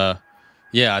 And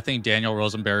yeah, I think Daniel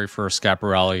Rosenberry for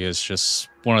Schiaparelli is just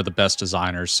one of the best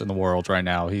designers in the world right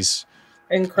now. He's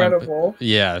Incredible.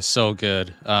 yeah, so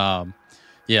good.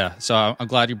 Yeah, so I'm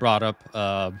glad you brought up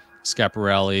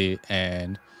Schiaparelli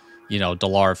and you know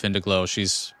Delara Findiglo.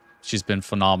 She's been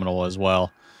phenomenal as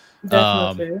well. Um,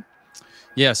 Definitely.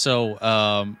 yeah, so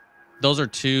those are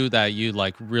two that you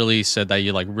like really said that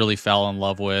you like really fell in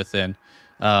love with, and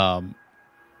um,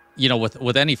 you know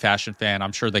with any fashion fan,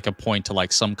 I'm sure they could point to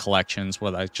like some collections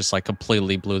where that just like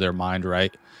completely blew their mind,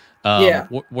 right? Yeah.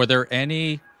 Were there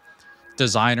any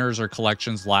designers or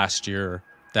collections last year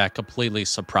that completely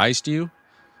surprised you?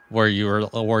 Where you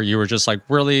were just like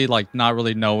really like not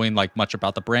really knowing like much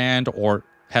about the brand or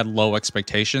had low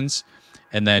expectations,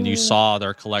 and then you Mm. saw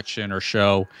their collection or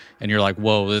show and you're like,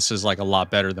 whoa, this is like a lot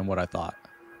better than what I thought.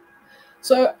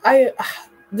 So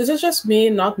this is just me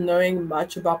not knowing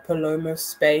much about Paloma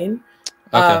Spain.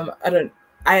 Okay. I don't.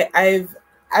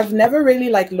 I've never really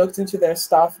like looked into their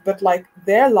stuff, but like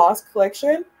their last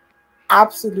collection,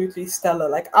 absolutely stellar.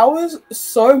 Like I was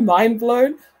so mind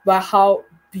blown by how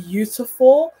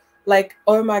beautiful. Like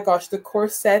oh my gosh, the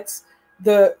corsets,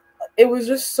 the it was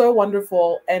just so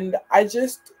wonderful, and I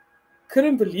just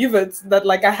couldn't believe it that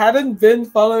like I hadn't been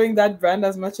following that brand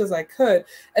as much as I could.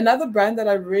 Another brand that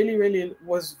I really, really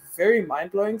was very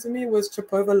mind blowing to me was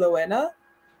Chapova Loena.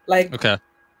 Like Okay.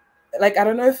 like I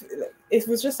don't know if it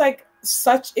was just like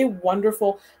such a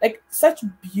wonderful, like such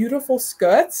beautiful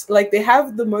skirts. Like they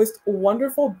have the most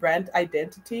wonderful brand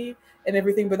identity and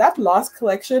everything. But that last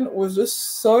collection was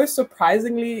just so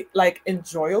surprisingly like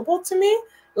enjoyable to me.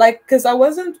 Like because I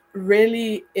wasn't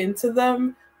really into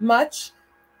them much.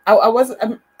 I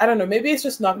wasn't. I don't know. Maybe it's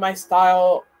just not my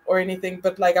style or anything.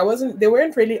 But like, I wasn't. They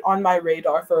weren't really on my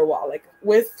radar for a while. Like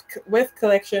with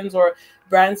collections or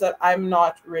brands that I'm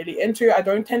not really into, I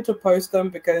don't tend to post them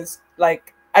because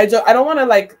like I don't want to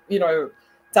like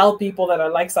tell people that I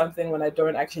like something when I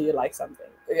don't actually like something.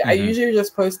 I Hmm. usually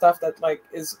just post stuff that like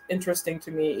is interesting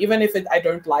to me, even if I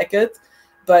don't like it.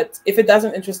 But if it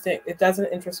doesn't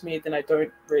interest me, then I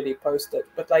don't really post it.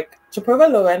 But like Chapova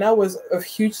Loena was a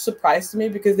huge surprise to me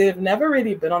because they've never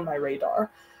really been on my radar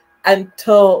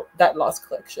until that last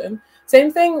collection.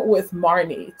 Same thing with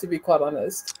Marnie, to be quite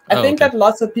honest. I Oh, think okay. that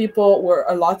lots of people were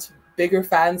a lot bigger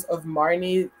fans of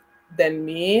Marnie than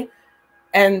me.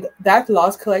 And that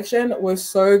last collection was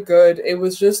so good. It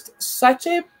was just such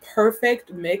a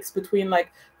perfect mix between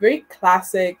like very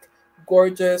classic,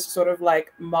 gorgeous, sort of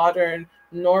like modern,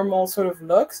 normal sort of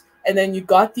looks. And then you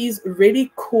got these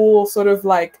really cool sort of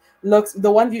like looks.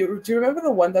 The one do you remember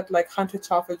the one that like Hunter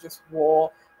Chaffer just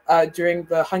wore during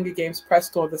the Hunger Games press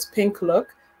tour? This pink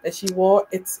look that she wore.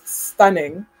 It's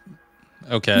stunning.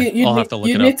 Okay. You'd I'll have need to look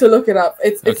you'd it up. need to look it up.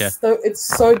 Okay. It's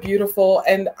so beautiful,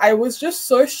 and I was just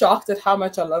so shocked at how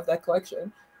much I love that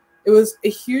collection. It was a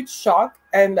huge shock,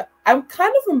 and I'm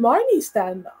kind of a Marnie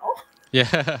stan now.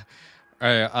 Yeah. All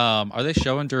right. Are they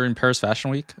showing during Paris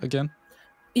Fashion Week again?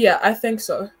 Yeah, I think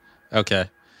so. Okay.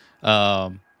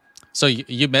 Um, so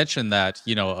you mentioned that,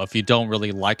 you know, if you don't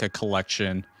really like a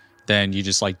collection, then you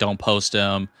just like don't post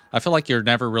them. I feel like you're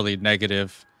never really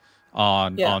negative Yeah,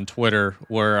 on Twitter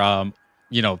where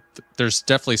you know, there's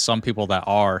definitely some people that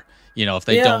are, you know, if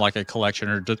they don't yeah. like a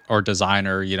collection or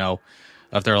designer, you know,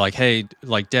 if they're like, "Hey,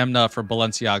 like Demna from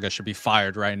Balenciaga should be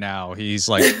fired right now. He's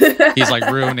like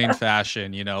ruining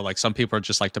fashion," you know, like some people are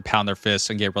just like to pound their fists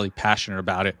and get really passionate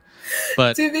about it.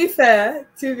 But To be fair,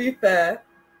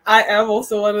 I am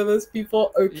also one of those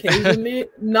people occasionally,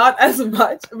 not as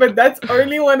much, but that's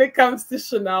only when it comes to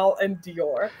Chanel and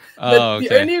Dior. But oh, the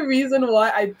okay. only reason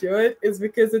why I do it is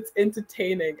because it's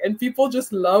entertaining and people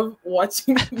just love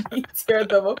watching me tear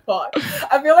them apart.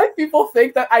 I feel like people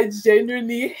think that I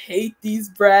genuinely hate these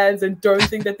brands and don't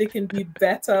think that they can be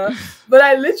better, but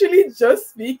I literally just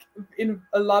speak in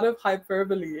a lot of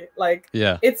hyperbole. Like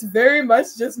Yeah. it's very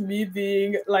much just me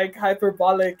being like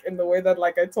hyperbolic in the way that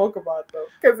like I talk about them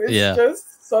because it's Yeah.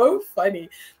 just so funny.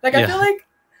 Like I feel Yeah.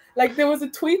 like there was a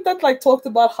tweet that like talked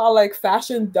about how like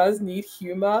fashion does need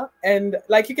humor, and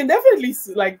like you can definitely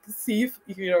like see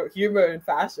humor in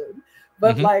fashion,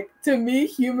 but Hmm. like to me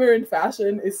humor in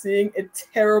fashion is seeing a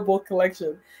terrible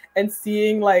collection and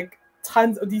seeing like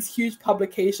tons of these huge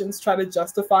publications try to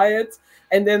justify it,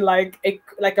 and then like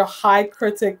a high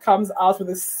critic comes out with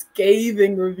a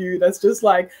scathing review that's just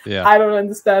like, Yeah. I don't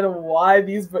understand why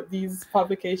these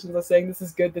publications are saying this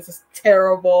is good, this is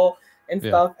terrible, and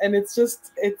stuff. And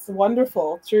it's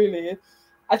wonderful, truly.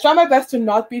 I try my best to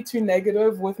not be too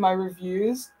negative with my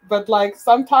reviews, but like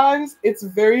sometimes it's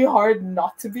very hard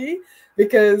not to be,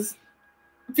 because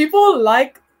people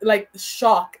like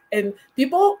shock, and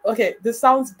people, okay, this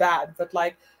sounds bad, but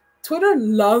like Twitter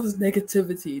loves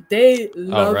negativity. They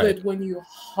love it when you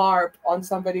harp on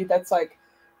somebody that's like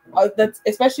that's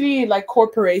especially like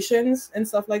corporations and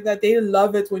stuff like that. They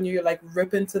love it when you like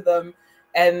rip into them.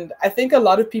 And I think a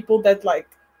lot of people that like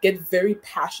get very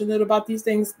passionate about these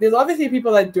things, there's obviously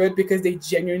people that do it because they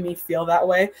genuinely feel that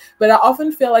way, but I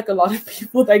often feel like a lot of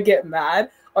people that get mad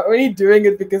are only doing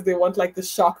it because they want like the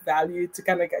shock value to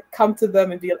kind of come to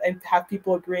them and have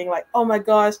people agreeing like, oh my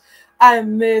gosh, I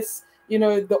miss, you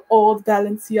know, the old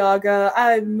Balenciaga,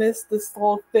 I miss this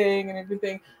whole thing and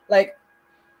everything. Like,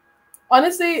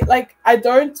 honestly, like I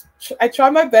try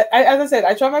my best. As I said,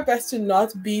 I try my best to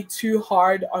not be too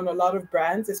hard on a lot of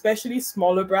brands, especially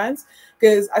smaller brands,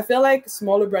 because I feel like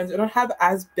smaller brands, they don't have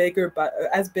as big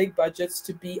budgets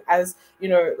to be as, you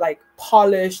know, like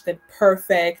polished and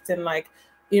perfect and like,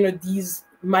 you know, these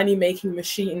money making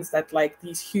machines that like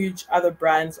these huge other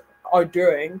brands are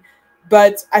doing.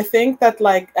 But I think that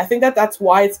that's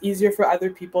why it's easier for other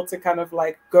people to kind of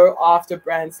like go after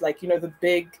brands like, you know, the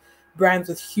big brands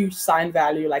with huge sign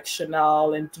value like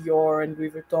Chanel and Dior and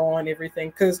Louis Vuitton and everything.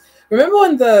 Because remember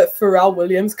when the Pharrell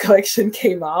Williams collection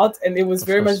came out and it was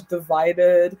very much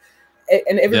divided,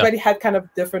 and everybody had kind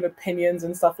of different opinions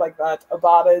and stuff like that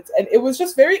about it, and it was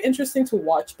just very interesting to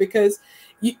watch, because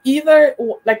you either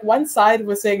like one side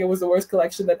was saying it was the worst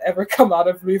collection that ever come out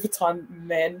of Louis Vuitton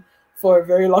men for a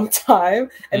very long time,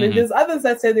 and then there's others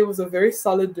that said it was a very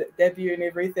solid debut and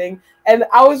everything, and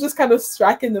I was just kind of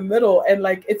struck in the middle. And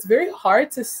like it's very hard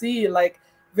to see like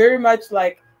very much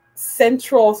like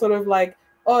central sort of like,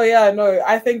 oh yeah, no,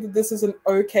 I think that this is an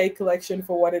okay collection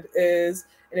for what it is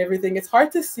and everything. It's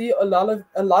hard to see a lot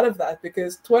of that,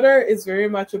 because Twitter is very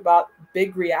much about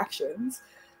big reactions.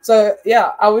 So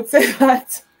yeah, I would say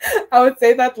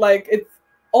that like it's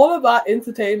all about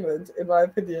entertainment, in my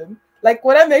opinion. Like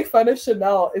when I make fun of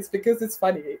Chanel, it's because it's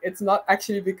funny. It's not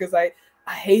actually because I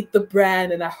hate the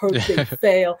brand and I hope they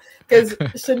fail. Because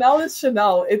Chanel is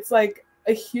Chanel. It's like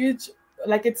a huge,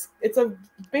 like it's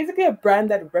basically a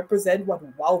brand that represents what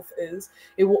wealth is.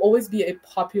 It will always be a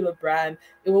popular brand.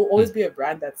 It will always be a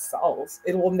brand that sells.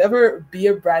 It will never be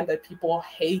a brand that people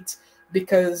hate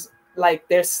because like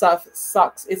their stuff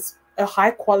sucks. It's a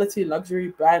high quality luxury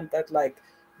brand that like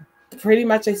pretty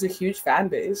much has a huge fan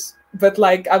base. But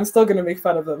like I'm still gonna make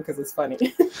fun of them because it's funny.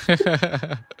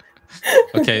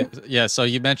 Okay, yeah. So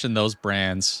you mentioned those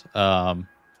brands,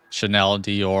 Chanel and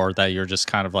Dior, that you're just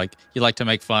kind of like you like to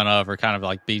make fun of or kind of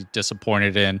like be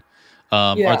disappointed in.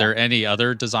 Are there any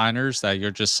other designers that you're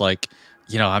just like,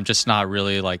 you know, I'm just not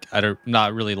really like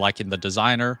not really liking the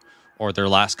designer, or their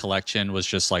last collection was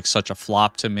just like such a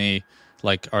flop to me?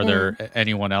 Like, are there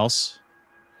anyone else?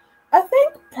 I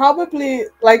think probably,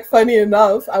 like, funny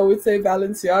enough, I would say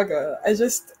Balenciaga.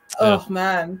 Oh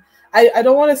man, I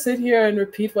don't want to sit here and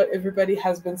repeat what everybody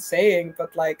has been saying,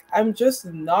 but like, I'm just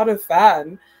not a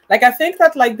fan. Like, I think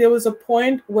that like there was a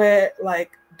point where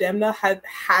like Demna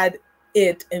had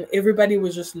it and everybody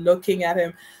was just looking at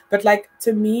him. But like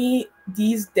to me,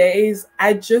 these days,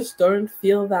 I just don't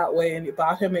feel that way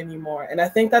about him anymore. And I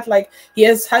think that like he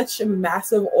has such a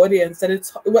massive audience that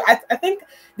I think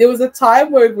there was a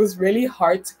time where it was really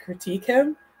hard to critique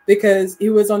him because he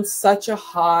was on such a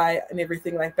high and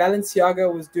everything. Like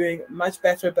Balenciaga was doing much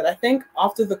better. But I think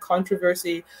after the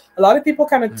controversy, a lot of people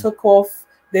kind of took off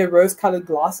their rose-colored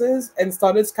glasses and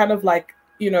started kind of like,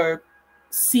 you know,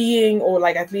 seeing or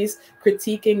like at least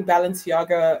critiquing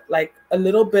Balenciaga like a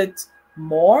little bit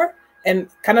more and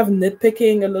kind of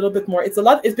nitpicking a little bit more.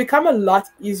 It's become a lot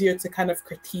easier to kind of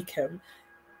critique him.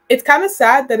 It's kind of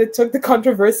sad that it took the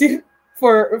controversy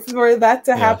for that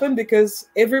to happen, because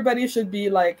everybody should be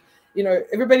like, you know,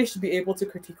 everybody should be able to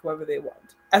critique whoever they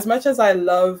want. As much as I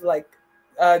love like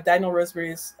Daniel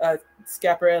Roseberry's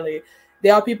Schiaparelli,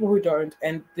 there are people who don't,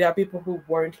 and there are people who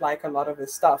won't like a lot of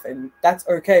his stuff, and that's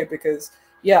okay because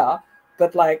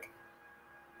but like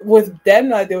with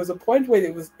Demna, there was a point where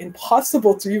it was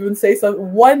impossible to even say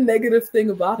one negative thing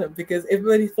about him because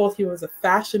everybody thought he was a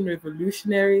fashion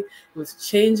revolutionary. He was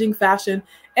changing fashion.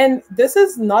 And this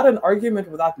is not an argument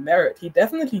without merit. He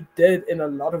definitely did in a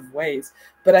lot of ways.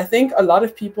 But I think a lot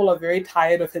of people are very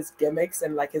tired of his gimmicks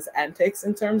and like his antics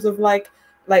in terms of like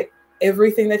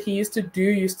everything that he used to do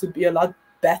used to be a lot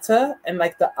better, and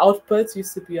like the outputs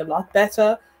used to be a lot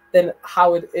better than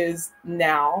how it is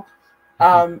now.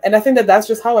 And I think that that's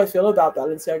just how I feel about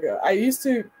Balenciaga. I used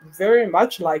to very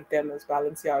much like them as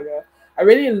Balenciaga. I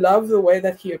really love the way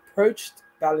that he approached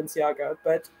Balenciaga,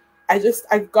 but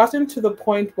I've gotten to the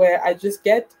point where it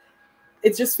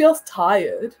just feels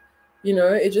tired.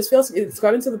 It's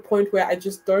gotten to the point where I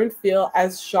just don't feel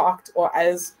as shocked or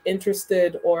as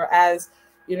interested or as,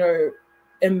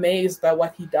 amazed by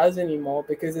what he does anymore,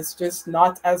 because it's just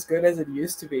not as good as it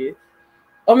used to be.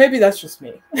 Or maybe that's just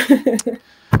me.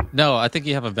 No, I think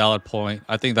you have a valid point.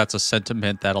 I think that's a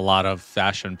sentiment that a lot of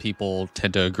fashion people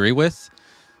tend to agree with.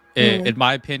 In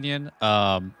my opinion,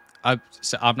 I'm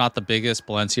not the biggest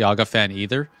Balenciaga fan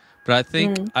either, but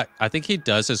I think he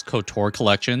does his couture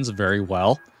collections very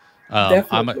well.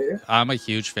 Definitely. I'm a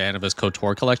huge fan of his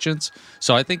couture collections.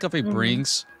 So I think if he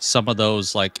brings some of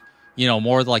those, like,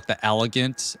 more like the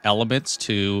elegant elements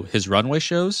to his runway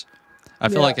shows, I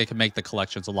feel like it can make the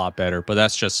collections a lot better. But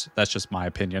that's just my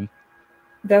opinion.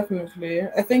 Definitely.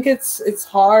 I think it's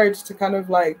hard to kind of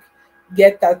like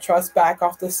get that trust back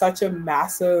after such a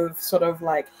massive sort of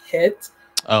like hit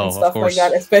and Oh, of stuff like course.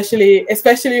 that,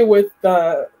 especially with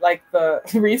the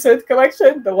recent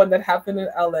collection, the one that happened in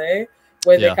LA,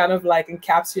 where they Yeah. kind of like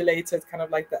encapsulated kind of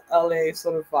like the LA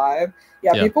sort of vibe.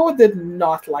 Yeah, Yeah. people did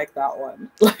not like that one.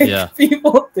 Yeah. Like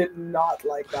people did not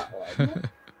like that one.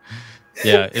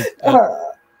 Yeah.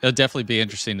 Uh, It'll definitely be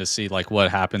interesting to see like what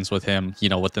happens with him,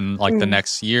 within like the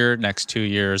next year, next 2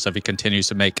 years, if he continues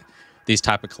to make these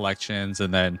type of collections,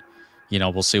 and then,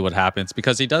 we'll see what happens,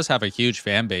 because he does have a huge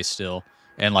fan base still,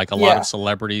 and like a lot of yeah,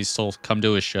 celebrities still come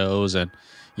to his shows, and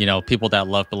people that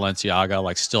love Balenciaga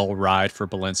like still ride for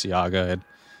Balenciaga, and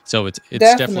so it's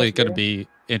definitely going to definitely. be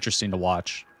interesting to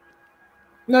watch.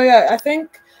 No, yeah, I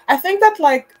think that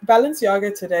like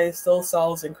Balenciaga today still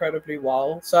sells incredibly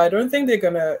well. So I don't think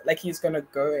he's gonna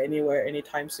go anywhere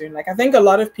anytime soon. Like I think a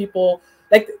lot of people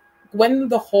like when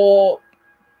the whole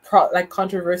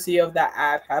controversy of that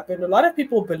ad happened, a lot of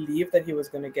people believed that he was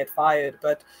gonna get fired.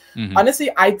 But Hmm. honestly,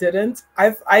 I didn't.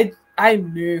 I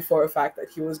knew for a fact that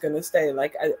he was gonna stay.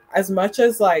 As much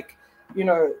as like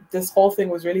this whole thing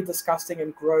was really disgusting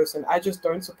and gross, and I just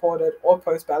don't support it or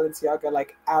post Balenciaga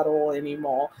like at all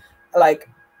anymore. Like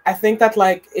I think that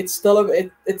like it's still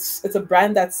it's a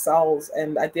brand that sells,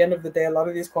 and at the end of the day, a lot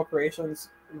of these corporations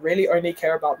really only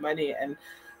care about money, and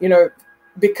you know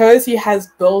because he has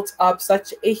built up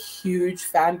such a huge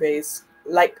fan base.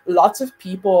 Like lots of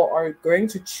people are going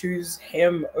to choose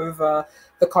him over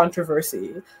the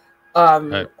controversy,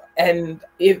 Right. and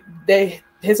if they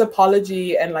his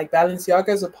apology and like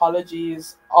Balenciaga's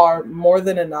apologies are more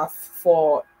than enough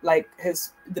for like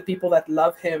the people that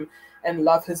love him and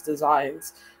love his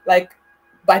designs. Like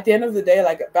by the end of the day,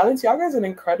 like Balenciaga is an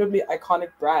incredibly iconic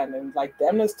brand, and like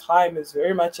Demna's time is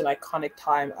very much an iconic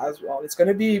time as well. It's going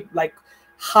to be like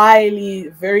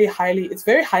it's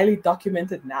very highly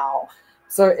documented now,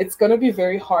 so it's going to be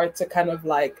very hard to kind of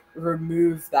like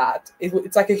remove that.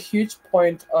 It's like a huge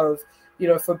point of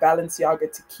for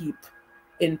Balenciaga to keep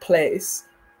in place,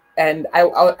 and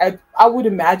I would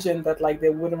imagine that like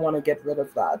they wouldn't want to get rid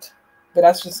of that. But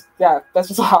that's just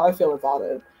how I feel about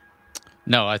it.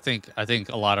 No, I think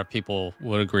a lot of people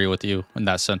would agree with you in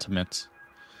that sentiment.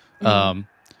 Mm, Um,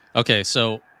 okay,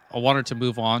 so I wanted to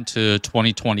move on to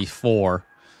 2024. yeah,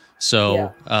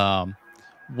 So,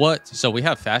 so we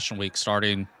have Fashion Week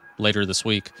starting later this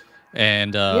week,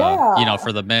 and yeah.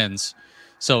 for the men's.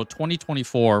 So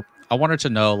 2024, I wanted to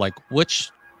know like which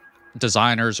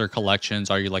designers or collections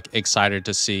are you like excited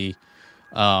to see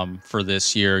for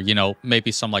this year?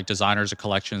 Maybe some like designers or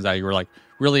collections that you were like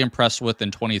really impressed with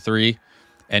in 23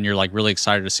 and you're like really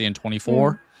excited to see in Mm.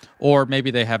 24, or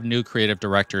maybe they have new creative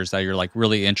directors that you're like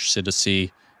really interested to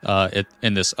see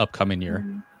in this upcoming year.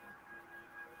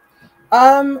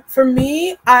 For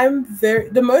me,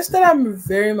 the most that I'm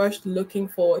very much looking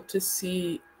forward to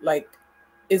see like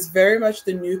is very much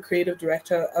the new creative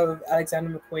director of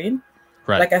Alexander McQueen.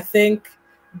 Right. Like I think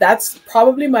that's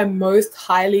probably my most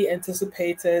highly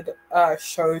anticipated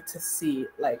show to see.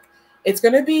 Like it's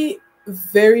gonna be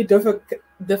very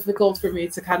difficult for me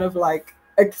to kind of like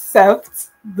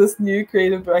accept this new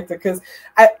creative director, because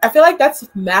I feel like that's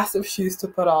massive shoes to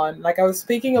put on. Like I was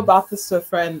speaking Mhm. about this to a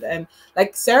friend, and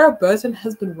like Sarah Burton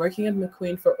has been working at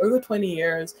McQueen for over 20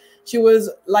 years. She was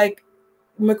like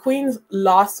McQueen's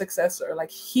last successor.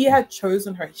 Like he had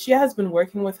chosen her. She has been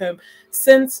working with him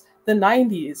since the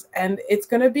 90s, and it's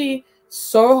going to be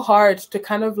so hard to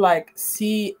kind of like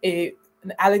see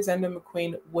an Alexander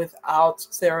McQueen without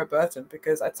Sarah Burton,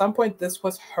 because at some point this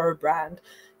was her brand,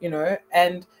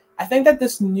 and I think that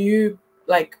this new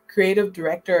like creative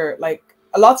director, like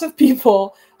lots of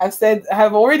people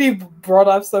have already brought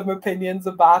up some opinions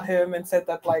about him and said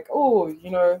that like, oh,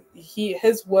 you know,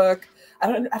 his work.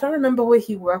 I don't remember where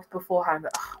he worked beforehand.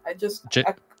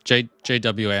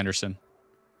 J.W. Anderson.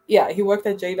 Yeah, he worked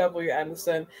at J.W.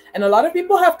 Anderson, and a lot of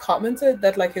people have commented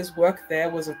that like his work there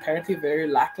was apparently very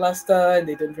lackluster, and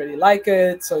they didn't really like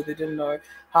it, so they didn't know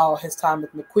how his time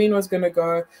with McQueen was gonna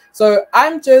go. So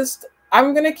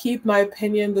I'm gonna keep my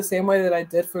opinion the same way that I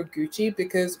did for Gucci,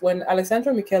 because when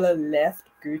Alessandro Michele left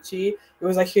Gucci, it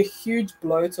was like a huge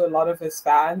blow to a lot of his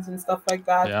fans and stuff like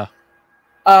that. Yeah.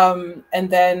 And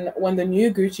then when the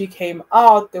new Gucci came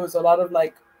out, there was a lot of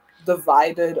like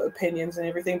divided opinions and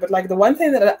everything. But like the one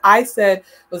thing that I said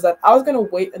was that I was gonna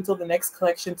wait until the next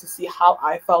collection to see how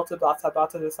I felt about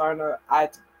Tabata de Sarno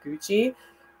at Gucci.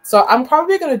 So I'm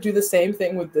probably gonna do the same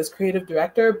thing with this creative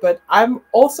director, but I'm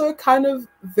also kind of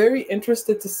very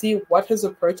interested to see what his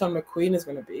approach on McQueen is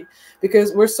gonna be,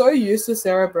 because we're so used to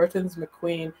Sarah Burton's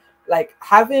McQueen like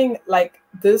having like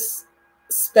this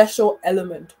special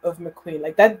element of McQueen,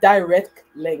 like that direct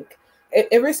link.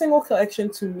 Every single collection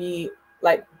to me,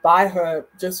 like by her,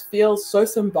 just feels so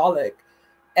symbolic,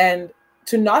 and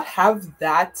to not have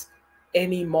that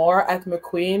anymore at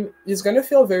McQueen is going to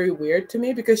feel very weird to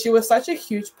me, because she was such a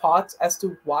huge part as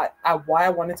to why I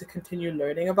wanted to continue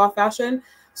learning about fashion.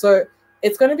 So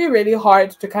it's going to be really hard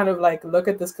to kind of like look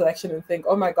at this collection and think,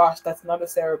 oh my gosh, that's not a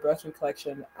Sarah Burton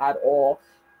collection at all.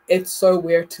 It's so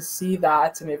weird to see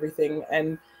that and everything.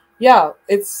 And yeah,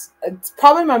 it's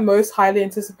probably my most highly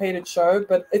anticipated show,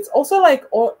 but it's also like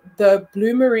the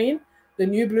Blue Marine, the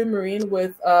new Blue Marine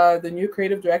with the new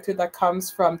creative director that comes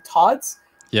from Tod's.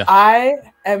 Yeah. I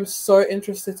am so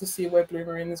interested to see where Blue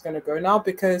Marine is going to go now,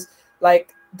 because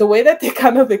like the way that they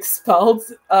kind of expelled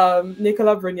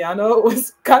Nicola Brignano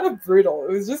was kind of brutal.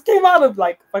 It was just came out of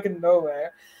like fucking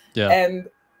nowhere. Yeah. And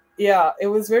yeah, it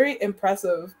was very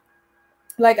impressive.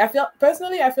 Like I feel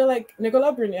like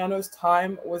Nicola Brignano's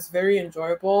time was very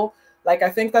enjoyable. Like I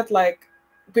think that like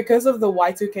because of the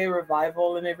Y2K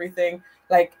revival and everything,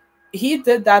 like he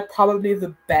did that probably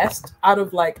the best out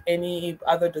of like any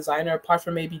other designer apart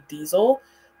from maybe Diesel.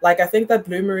 Like I think that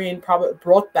Blue Marine probably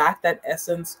brought back that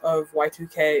essence of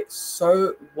Y2K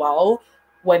so well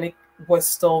when it was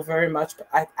still very much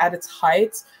at its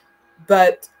height.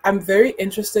 But I'm very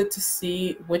interested to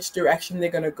see which direction they're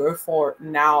going to go for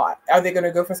now. Are they going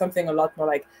to go for something a lot more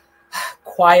like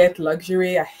quiet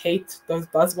luxury? I hate those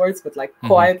buzzwords, but like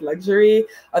quiet luxury.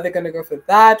 Are they going to go for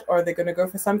that? Or are they going to go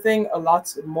for something a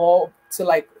lot more to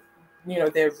like, you know,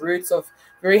 their roots of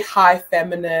very high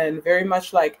feminine, very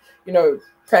much like, you know,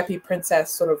 preppy princess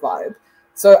sort of vibe?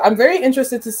 So I'm very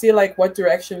interested to see like what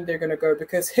direction they're going to go,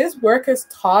 because his work as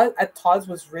at Tod's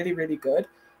was really, really good.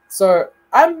 So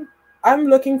I'm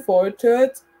looking forward to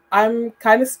it. I'm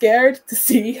kind of scared to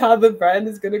see how the brand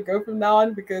is going to go from now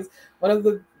on, because one of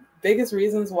the biggest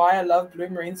reasons why I love Blue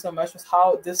Marine so much was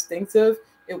how distinctive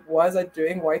it was at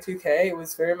doing Y2K. It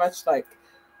was very much like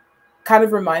kind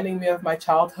of reminding me of my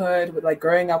childhood with like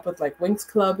growing up with like Winx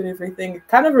Club and everything. It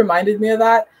kind of reminded me of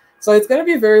that. So it's going to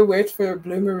be very weird for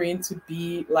Blue Marine to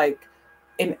be like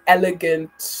an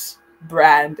elegant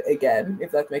brand again,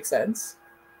 if that makes sense.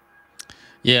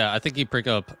 Yeah, I think you bring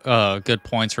up good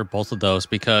points for both of those,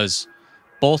 because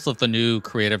both of the new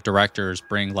creative directors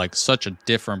bring like such a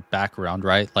different background,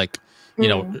 right? Like, you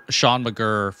know, Sean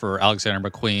McGurr for Alexander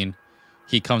McQueen,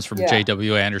 he comes from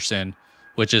J.W. Anderson,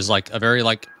 which is like a very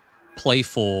like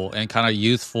playful and kind of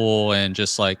youthful and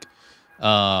just like,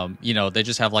 you know, they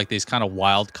just have like these kind of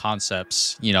wild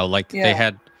concepts, you know, like they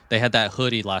had that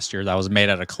hoodie last year that was made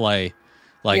out of clay.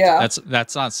 Like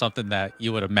that's not something that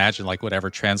you would imagine like would ever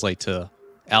translate to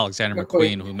Alexander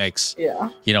McQueen, who makes,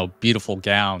 you know, beautiful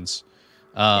gowns.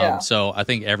 So I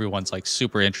think everyone's like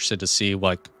super interested to see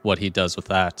what he does with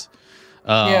that.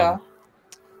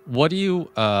 What do you,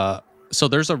 so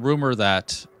there's a rumor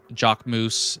that Jacques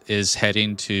Mousse is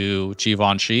heading to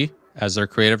Givenchy as their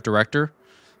creative director.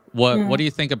 What do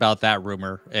you think about that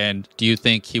rumor? And do you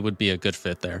think he would be a good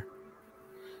fit there?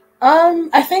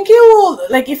 I think he will,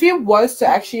 like, if he was to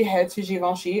actually head to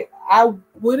Givenchy, I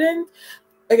wouldn't.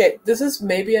 Okay, this is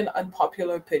maybe an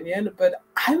unpopular opinion, but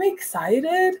I'm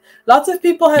excited. Lots of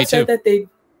people have said that they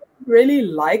really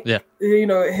like, you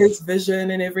know, his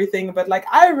vision and everything, but like,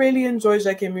 I really enjoy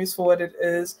Jacques Mousse for what it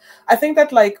is. I think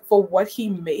that like for what he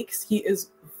makes, he is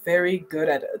very good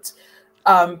at it.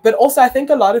 But also I think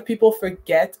a lot of people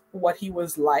forget what he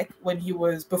was like when he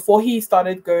was, before he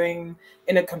started going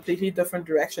in a completely different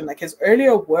direction. Like his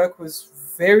earlier work was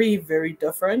very, very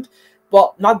different.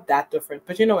 well, not that different,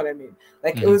 but you know what I mean.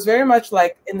 Like it Hmm. was very much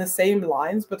like in the same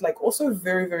lines, but like also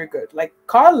very, very good. Like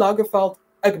Karl Lagerfeld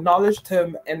acknowledged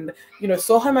him and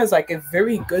saw him as like a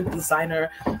very good designer.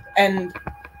 And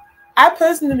I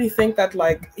personally think that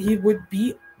like he would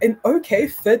be an okay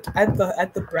fit at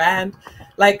the brand.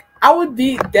 Like I would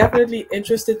be definitely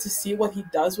interested to see what he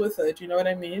does with it. You know what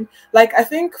I mean? Like I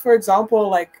think, for example,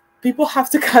 like people have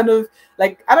to kind of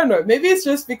like, I don't know, maybe it's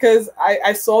just because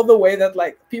I saw the way that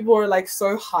like people were like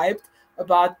so hyped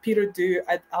about Peter Do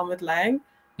at Helmut Lang.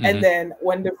 And Hmm. then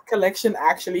when the collection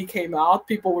actually came out,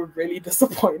 people were really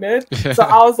disappointed. So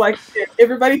I was like,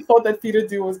 everybody thought that Peter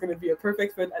Do was going to be a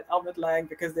perfect fit at Helmut Lang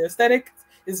because the aesthetic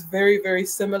is very, very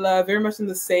similar, very much in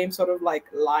the same sort of like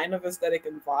line of aesthetic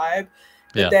and vibe.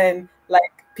 But Yeah. then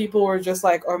like people were just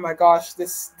like, oh my gosh,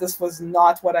 this was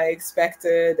not what I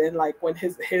expected. And like when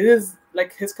his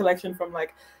collection from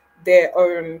like their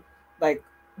own like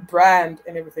brand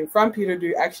and everything from Peter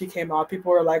Do actually came out,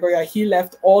 people were like, oh yeah, he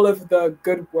left all of the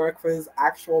good work for his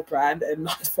actual brand and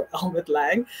not for Helmut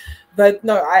Lang. But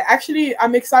no,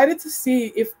 I'm excited to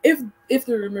see if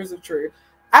the rumors are true.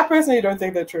 I personally don't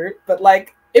think they're true, but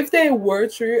like if they were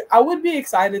true, I would be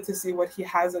excited to see what he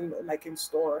has in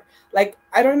store. Like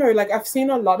I don't know, like I've seen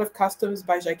a lot of customs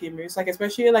by Jacques Mus, like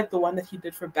especially like the one that he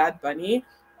did for Bad Bunny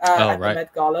Oh, at the right.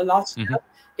 Met Gala last Hmm. year.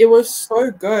 It was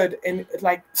so good and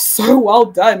like so well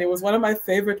done. It was one of my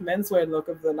favorite menswear look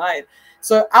of the night.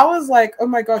 So I was like, oh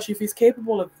my gosh, if he's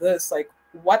capable of this, like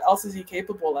what else is he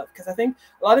capable of? Because I think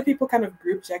a lot of people kind of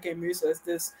group Jacques Mus as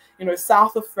this,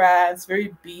 south of France,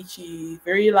 very beachy,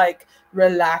 very like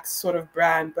relaxed sort of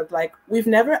brand. But like we've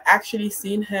never actually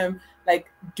seen him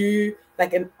like do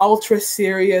like an ultra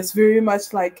serious, very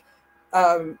much like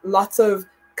lots of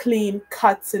clean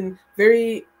cuts and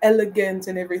very elegant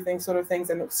and everything sort of things.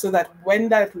 And so that when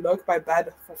that look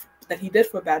that he did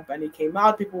for Bad Bunny came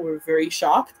out, people were very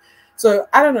shocked. So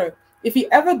I don't know if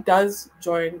he ever does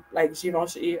join like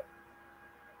Givenchy.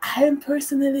 I'm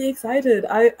personally excited.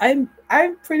 I'm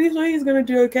pretty sure he's gonna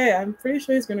do okay. I'm pretty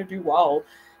sure he's gonna do well.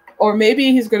 Or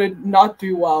maybe he's gonna not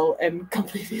do well and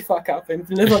completely fuck up and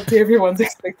live up to everyone's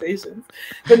expectations.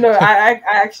 But no, I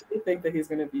actually think that he's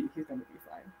gonna be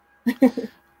fine.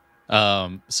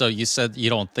 So you said you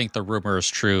don't think the rumor is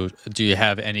true. Do you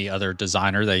have any other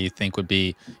designer that you think would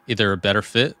be either a better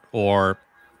fit or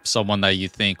someone that you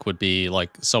think would be like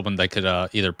someone that could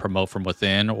either promote from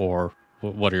within, or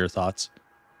what are your thoughts?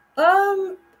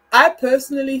 Um, I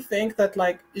personally think that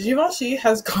like Givenchy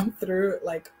has gone through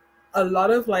like a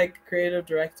lot of like creative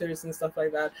directors and stuff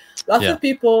like that. Lots Yeah. of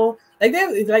people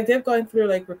they've gone through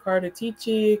like Riccardo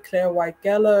Tisci, Claire White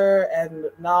Geller, and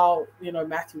now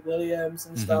Matthew Williams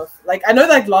and Hmm. stuff. Like I know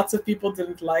like lots of people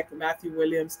didn't like Matthew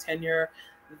Williams' tenure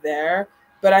there,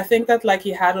 but I think that like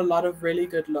he had a lot of really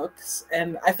good looks,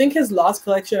 and I think his last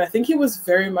collection, I think he was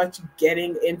very much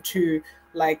getting into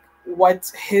like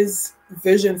what his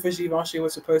vision for Givenchy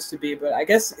was supposed to be, but I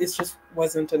guess it just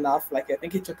wasn't enough. Like I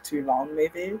think it took too long,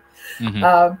 maybe. Hmm.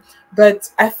 Um, but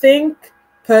I think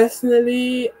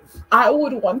personally, I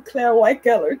would want Claire White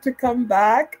Geller to come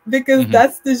back because Hmm.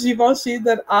 that's the Givenchy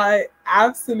that I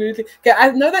absolutely. Okay,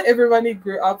 I know that everybody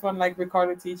grew up on like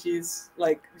Riccardo Tisci's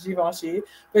like Givenchy,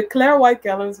 but Claire White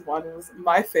Geller's one was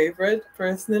my favorite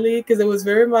personally because it was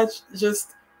very much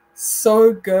just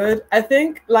so good. I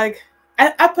think like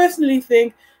I personally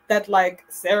think that like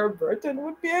Sarah Burton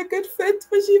would be a good fit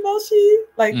for Givenchy.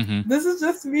 Like Hmm. this is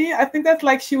just me. I think that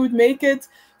like she would make it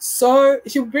so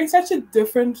she would bring such a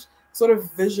different sort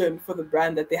of vision for the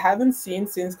brand that they haven't seen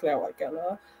since Claire White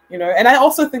Geller. And I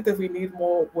also think that we need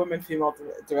more women female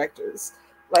directors,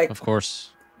 like Of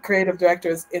course. creative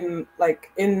directors in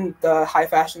the high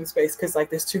fashion space because like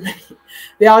there's too many.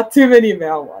 There are too many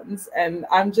male ones, and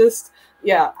I'm just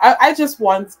yeah. I just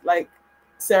want like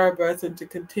Sarah Burton to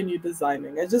continue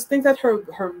designing. I just think that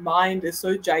her mind is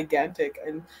so gigantic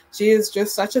and she is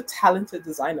just such a talented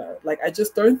designer. Like I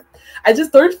just don't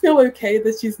feel okay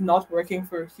that she's not working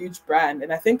for a huge brand.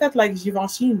 And I think that like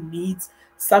Givenchy needs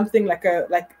something like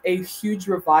a huge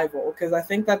revival because I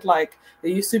think that like they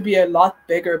used to be a lot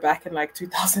bigger back in like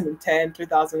 2010,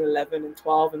 2011 and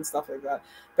 12 and stuff like that.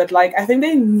 But like I think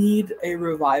they need a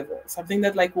revival, something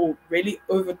that like will really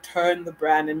overturn the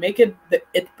brand and make it the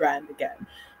it brand again,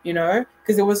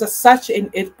 because it was such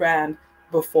an it brand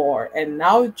before and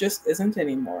now it just isn't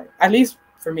anymore, at least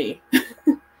for me.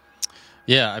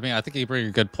 Yeah, I mean, I think you bring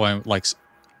a good point. Like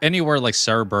anywhere like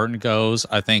Sarah Burton goes,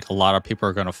 I think a lot of people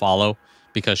are going to follow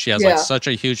because she has like Yeah, such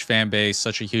a huge fan base,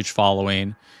 such a huge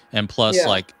following, and plus yeah,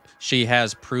 like she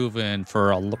has proven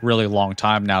for a really long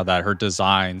time now that her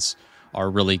designs are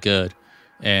really good.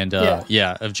 And Yeah.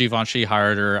 yeah, if Givenchy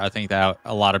hired her, I think that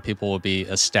a lot of people would be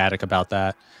ecstatic about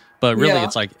that. But really, Yeah.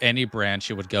 it's like any brand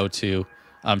she would go to,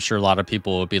 I'm sure a lot of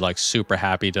people would be like super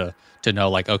happy to know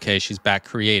like, okay, she's back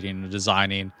creating and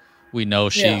designing. We know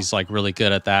Yeah. she's like really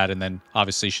good at that, and then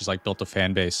obviously she's like built a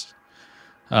fan base.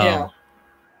 Yeah.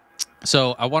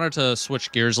 So I wanted to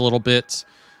switch gears a little bit.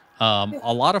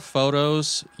 A lot of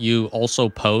photos you also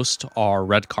post are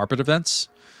red carpet events.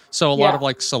 So a lot of Yeah.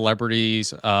 like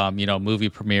celebrities, movie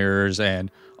premieres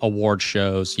and award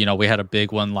shows. We had a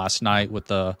big one last night with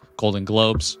the Golden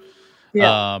Globes.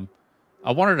 Yeah. Um,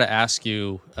 I wanted to ask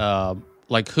you,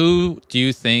 like, who do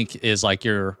you think is like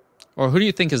or who do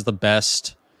you think is the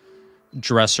best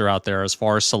dresser out there as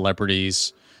far as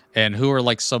celebrities? And who are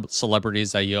like some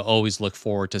celebrities that you always look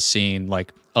forward to seeing?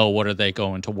 Like, oh, what are they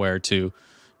going to wear to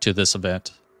this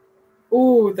event?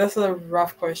 Ooh, that's a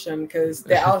rough question because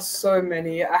there are so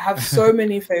many. I have so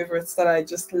many favorites that I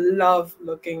just love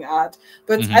looking at.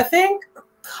 But Hmm. I think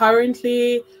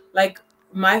currently, like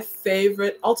my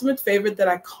favorite, ultimate favorite that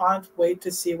I can't wait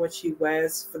to see what she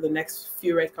wears for the next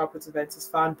few red carpet events is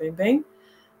Fan Bingbing.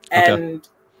 Okay. And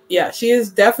yeah, she is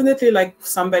definitely like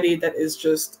somebody that is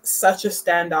just such a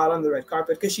standout on the red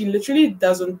carpet because she literally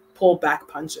doesn't pull back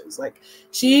punches. Like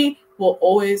she will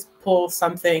always pull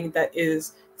something that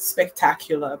is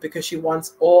spectacular because she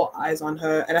wants all eyes on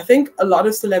her. And I think a lot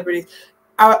of celebrities,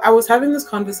 I was having this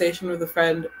conversation with a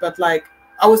friend, but like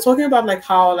I was talking about like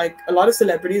how like a lot of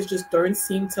celebrities just don't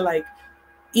seem to like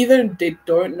either they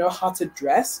don't know how to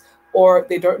dress or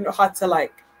they don't know how to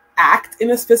like act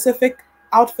in a specific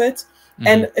outfit. Hmm.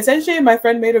 And essentially my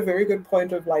friend made a very good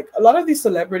point of like a lot of these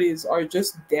celebrities are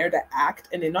just there to act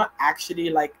and they're not actually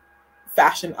like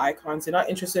fashion icons. They're not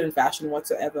interested in fashion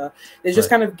whatsoever. They're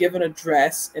just Right. kind of given a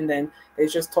dress and then they're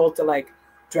just told to like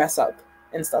dress up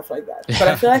and stuff like that. But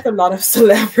I feel like a lot of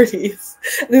celebrities,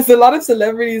 there's a lot of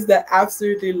celebrities that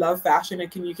absolutely love fashion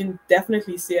and you can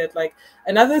definitely see it. Like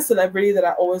another celebrity that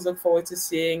I always look forward to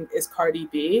seeing is Cardi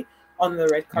B on the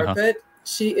red Uh-huh. carpet.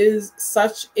 She is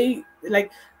such a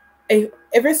like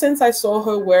ever since I saw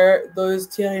her wear those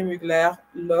Thierry Mugler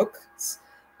looks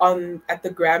on at the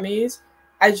Grammys,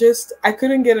 I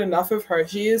couldn't get enough of her.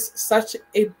 She is such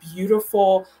a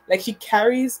beautiful, like she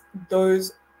carries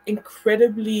those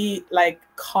incredibly like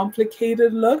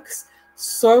complicated looks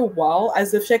so well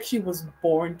as if like she was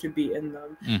born to be in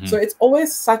them. Hmm. So it's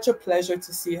always such a pleasure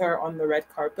to see her on the red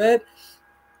carpet.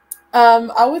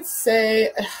 I would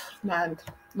say, man,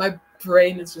 my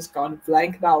brain is just gone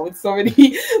blank now with so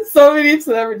many, so many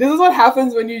celebrities. This is what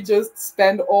happens when you just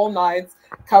spend all night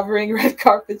covering red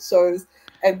carpet shows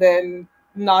and then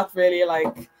not really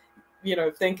like,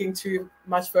 thinking too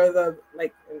much further,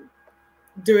 like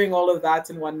doing all of that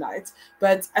in one night.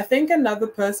 But I think another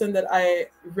person that I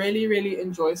really, really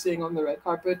enjoy seeing on the red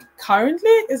carpet currently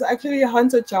is actually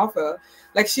Hunter Chaffer.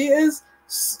 Like she is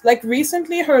like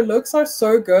recently her looks are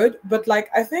so good, but like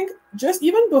I think just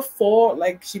even before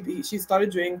like she started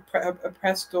doing a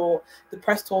press tour, the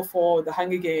press tour for the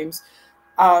Hunger Games,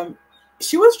 um,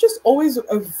 she was just always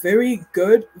a very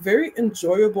good, very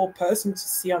enjoyable person to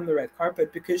see on the red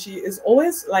carpet because she is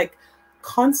always like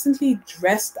constantly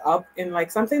dressed up in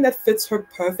like something that fits her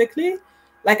perfectly.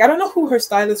 Like I don't know who her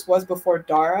stylist was before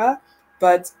Dara,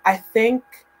 but I think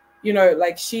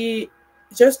like she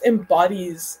just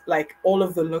embodies like all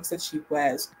of the looks that she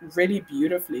wears really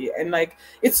beautifully. And like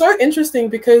it's so interesting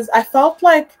because I felt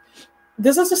like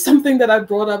this is just something that I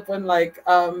brought up when like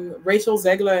Rachel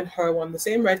Zegler and her were on the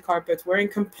same red carpet wearing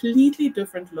completely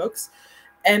different looks.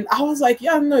 And I was like,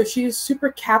 yeah, no, she's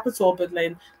super capital, but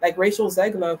like Rachel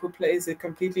Zegler, who plays a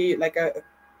completely like a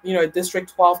District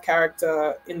 12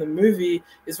 character in the movie,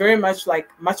 is very much like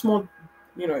much more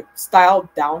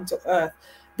styled down to earth.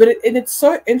 But and it's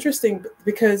so interesting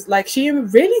because like she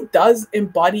really does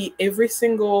embody every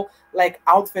single like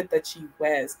outfit that she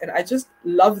wears, and I just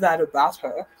love that about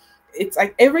her. It's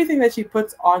like everything that she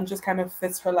puts on just kind of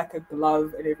fits her like a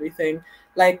glove and everything.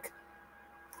 Like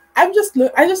I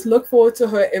just look forward to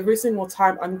her every single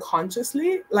time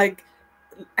unconsciously. Like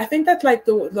I think that like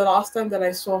the last time that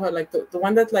I saw her, like the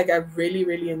one that like I really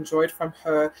really enjoyed from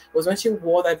her was when she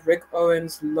wore that Rick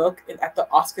Owens look at the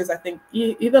Oscars. I think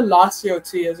either last year or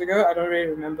 2 years ago. I don't really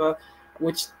remember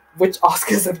which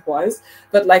Oscars it was,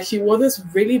 but like she wore this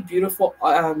really beautiful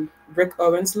Rick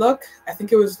Owens look. I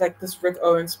think it was like this Rick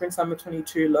Owens Spring Summer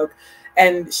 22 look,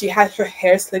 and she had her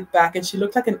hair slicked back and she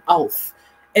looked like an elf,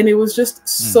 and it was just Mm.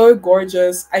 so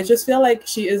gorgeous. I just feel like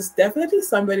she is definitely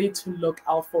somebody to look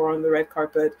out for on the red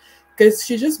carpet because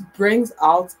she just brings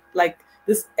out like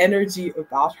this energy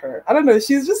about her. I don't know,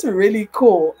 she's just really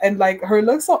cool, and like her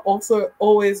looks are also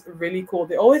always really cool.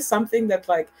 They're always something that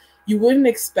like you wouldn't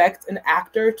expect an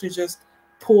actor to just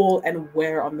pull and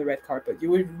wear on the red carpet.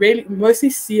 You would really mostly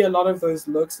see a lot of those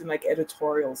looks in like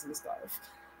editorials and stuff,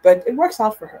 but it works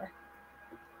out for her.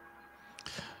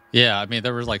 Yeah, I mean,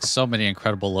 there were like so many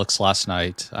incredible looks last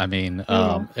night. I mean,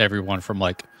 everyone from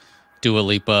like Dua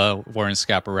Lipa wearing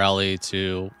Schiaparelli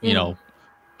to, you know,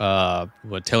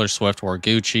 what Taylor Swift wore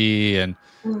Gucci, and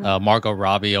Margot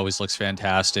Robbie always looks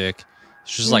fantastic.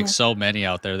 There's just like so many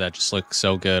out there that just look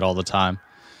so good all the time.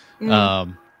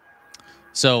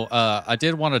 So I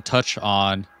did want to touch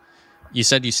on, you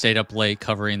said you stayed up late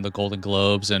covering the Golden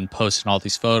Globes and posting all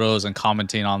these photos and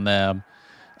commenting on them.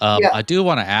 I do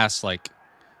want to ask, like,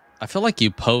 I feel like you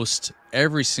post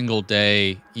every single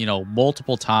day, you know,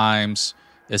 multiple times.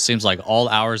 It seems like all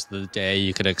hours of the day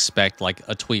you could expect like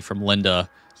a tweet from Linda,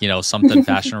 you know, something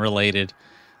fashion related.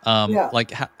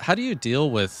 Like, how do you deal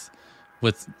with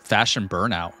fashion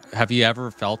burnout? Have you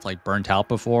ever felt like burnt out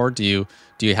before? Do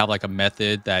you have like a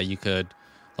method that you could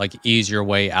like ease your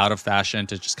way out of fashion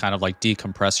to just kind of like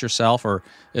decompress yourself, or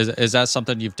is that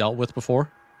something you've dealt with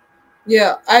before?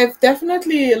 Yeah, I've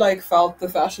definitely like felt the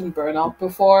fashion burnout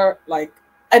before, like,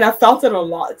 and I felt it a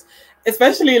lot,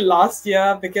 especially last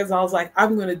year because I was like,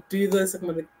 I'm gonna do this. I'm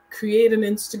gonna create an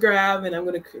Instagram, and I'm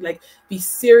gonna like be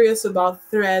serious about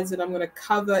threads, and I'm gonna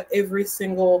cover every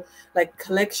single like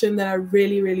collection that I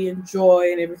really really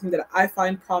enjoy and everything that I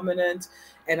find prominent,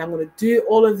 and I'm gonna do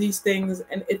all of these things,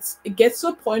 and it gets to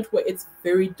a point where it's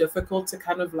very difficult to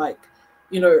kind of like,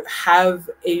 you know, have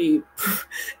a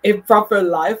proper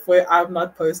life where I'm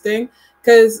not posting,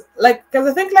 because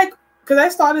I think like because I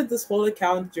started this whole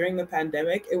account during the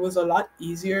pandemic, it was a lot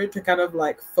easier to kind of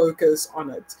like focus on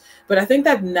it. But I think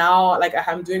that now, like,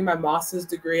 I'm doing my master's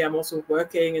degree, I'm also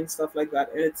working and stuff like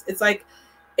that, and it's like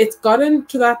it's gotten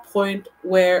to that point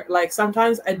where like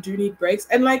sometimes I do need breaks.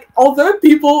 And like although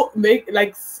people make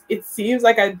like it seems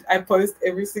like I post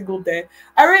every single day,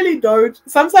 I really don't.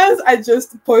 Sometimes I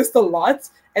just post a lot,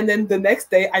 and then the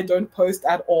next day I don't post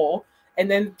at all, and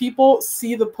then people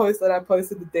see the post that I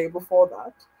posted the day before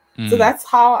that. So that's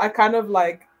how I kind of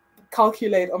like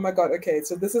calculate, oh my god, okay,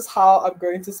 so this is how I'm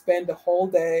going to spend the whole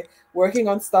day working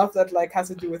on stuff that like has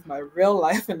to do with my real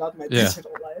life and not my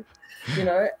digital life, you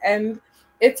know. And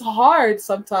it's hard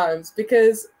sometimes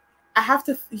because you have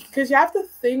to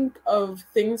think of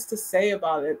things to say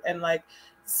about it, and like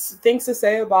things to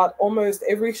say about almost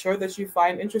every show that you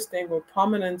find interesting or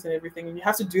prominent and everything, and you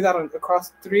have to do that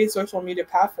across 3 social media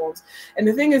platforms. And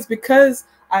the thing is, because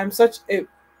I'm such a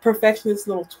perfectionist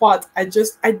little twat, I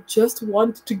just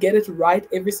want to get it right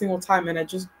every single time, and I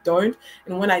just don't.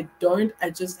 And when I don't,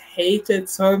 I just hate it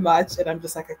so much, and I'm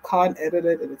just like, I can't edit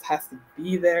it, and it has to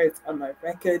be there, it's on my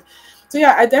record. So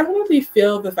yeah, I definitely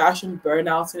feel the fashion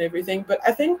burnouts and everything, but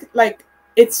I think like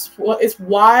it's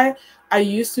why I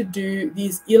used to do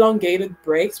these elongated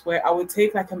breaks where I would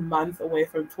take like a month away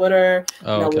from Twitter,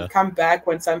 and I would come back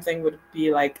when something would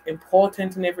be like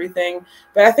important and everything.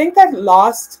 But I think that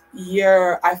last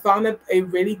year I found a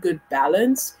really good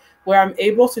balance where I'm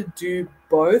able to do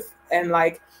both. And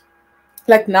like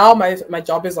now my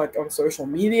job is like on social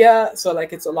media, so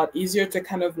like it's a lot easier to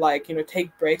kind of like, you know,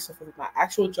 take breaks off of my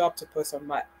actual job to post on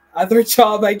my other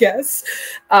job, I guess.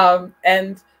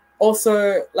 And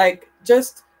also like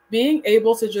just being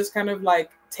able to just kind of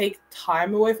like take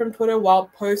time away from Twitter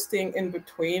while posting in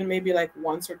between, maybe like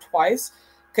once or twice.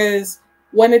 Because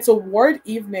when it's award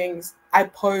evenings, I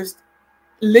post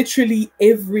literally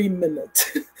every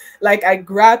minute. Like I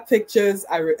grab pictures,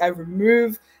 I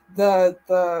remove the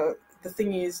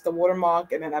thingies, the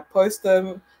watermark, and then I post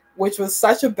them, which was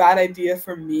such a bad idea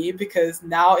for me because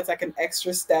now it's like an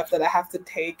extra step that I have to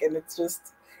take, and it's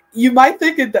just, you might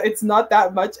think it's not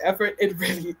that much effort. It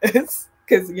really is,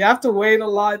 because you have to wait a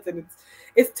lot, and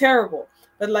it's terrible.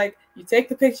 But like you take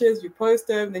the pictures, you post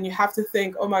them, then you have to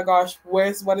think, oh my gosh, what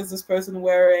is this person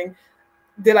wearing?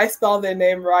 Did I spell their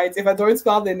name right? If I don't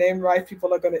spell their name right,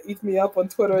 people are going to eat me up on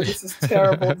Twitter. This is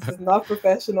terrible. This is not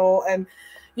professional. And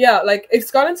yeah, like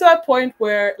it's gotten to that point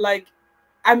where like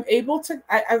I'm able to,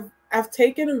 I've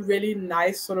taken a really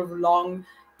nice sort of long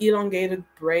elongated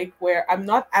break where I'm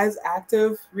not as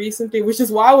active recently, which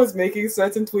is why I was making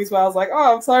certain tweets where I was like,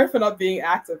 oh, I'm sorry for not being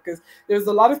active, because there's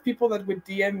a lot of people that would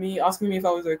DM me asking me if I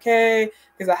was okay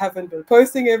because I haven't been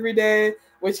posting every day,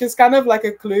 which is kind of like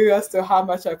a clue as to how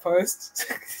much I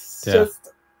post.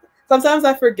 Just sometimes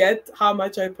I forget how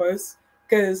much I post,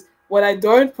 because when I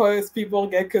don't post, people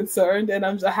get concerned, and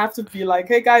I have to be like,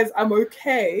 hey guys, I'm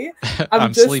okay.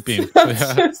 I'm sleeping.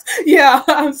 Yeah,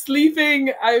 I'm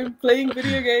sleeping. I'm playing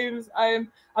video games. I'm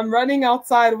running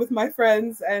outside with my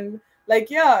friends, and like,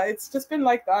 yeah, it's just been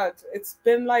like that. It's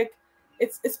been like,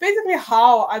 it's basically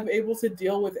how I'm able to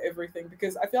deal with everything,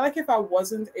 because I feel like if I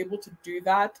wasn't able to do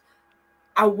that,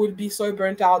 I would be so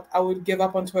burnt out. I would give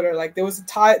up on Twitter. Like, there was a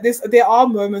time. There are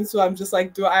moments where I'm just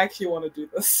like, do I actually want to do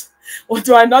this, or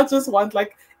do I not just want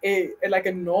like a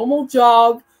normal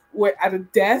job where at a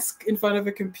desk in front of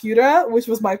a computer, which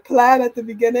was my plan at the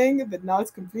beginning, but now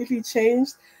it's completely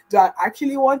changed. Do I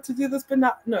actually want to do this? But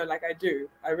not, no, like I do.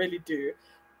 I really do.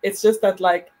 It's just that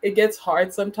like it gets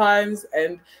hard sometimes,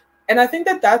 and I think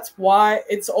that that's why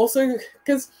it's also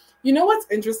because you know what's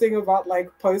interesting about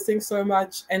like posting so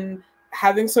much and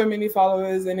having so many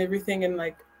followers and everything, and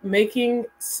like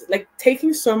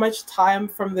taking so much time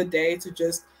from the day to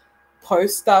just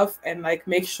post stuff and like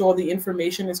make sure the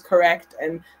information is correct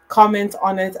and comment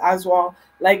on it as well.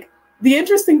 Like, the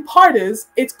interesting part is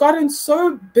it's gotten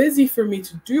so busy for me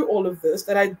to do all of this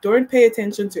that I don't pay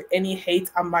attention to any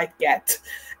hate I might get.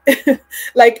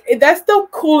 Like, that's the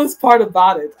coolest part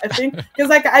about it, I think, because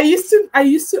like I used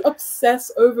to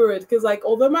obsess over it, because like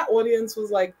although my audience was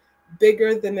like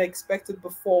bigger than I expected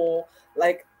before,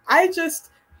 like I used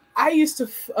to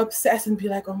obsess and be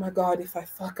like, oh my god, if I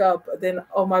fuck up, then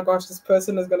oh my gosh, this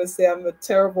person is gonna say I'm a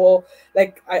terrible,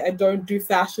 like I don't do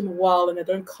fashion well and I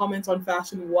don't comment on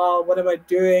fashion well. What am I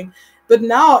doing? But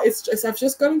now it's just I've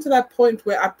just gotten to that point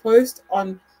where I post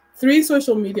on 3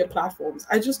 social media platforms.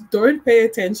 I just don't pay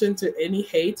attention to any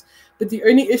hate. But the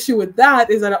only issue with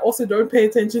that is that I also don't pay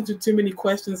attention to too many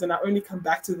questions, and I only come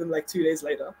back to them like 2 days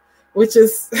later, which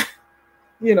is,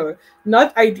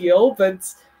 not ideal,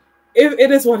 but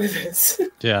it is what it is.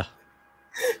 Yeah.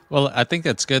 Well, I think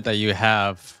it's good that you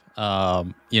have,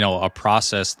 a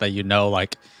process that,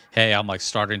 like, hey, I'm like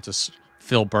starting to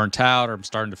feel burnt out, or I'm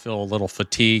starting to feel a little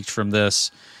fatigued from this.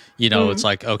 It's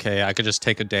like, okay, I could just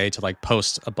take a day to like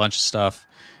post a bunch of stuff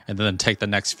and then take the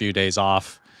next few days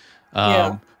off.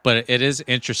 Yeah. But it is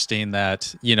interesting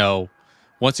that,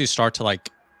 once you start to like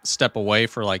step away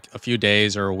for like a few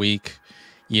days or a week,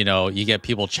 you get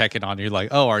people checking on you like,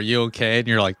 oh, are you okay? And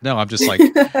you're like, no, I'm just like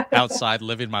outside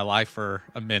living my life for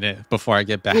a minute before I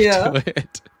get back to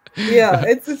it. Yeah,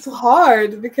 it's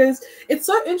hard because it's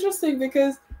so interesting,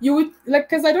 because you would like,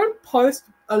 because I don't post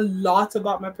a lot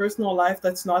about my personal life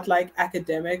that's not like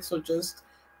academics or just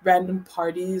random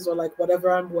parties or like whatever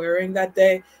I'm wearing that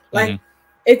day. Like,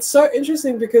 it's so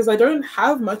interesting because I don't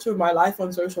have much of my life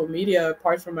on social media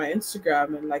apart from my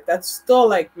Instagram, and like that's still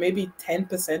like maybe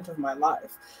 10% of my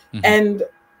life. And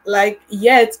like,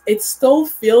 yet it still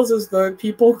feels as though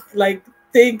people like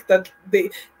think that they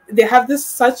have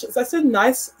such a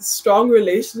nice strong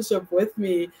relationship with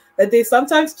me that they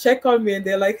sometimes check on me and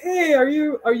they're like, hey, are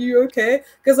you okay?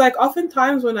 Because like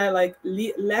oftentimes when I like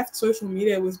left social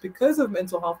media, it was because of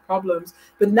mental health problems,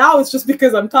 but now it's just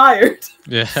because I'm tired.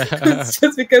 Yeah. It's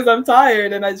just because I'm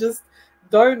tired and I just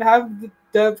don't have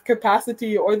the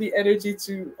capacity or the energy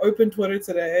to open Twitter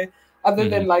today, other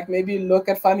than like maybe look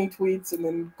at funny tweets and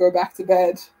then go back to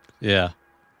bed. Yeah.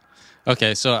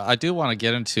 Okay, so I do want to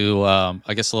get into,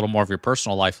 I guess, a little more of your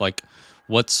personal life. Like,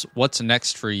 what's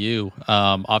next for you?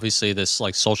 Obviously, this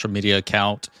like social media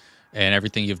account and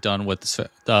everything you've done with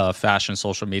fashion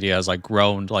social media has like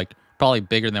grown like probably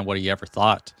bigger than what you ever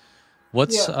thought.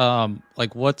 What's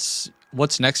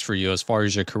what's next for you as far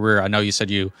as your career? I know you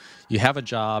said you have a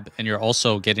job and you're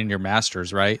also getting your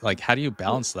master's, right? Like, how do you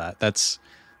balance that? That's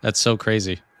so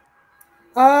crazy.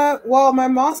 Well, my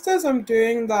master's, I'm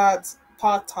doing that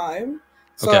part-time.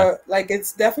 Okay. So like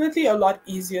it's definitely a lot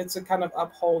easier to kind of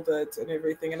uphold it and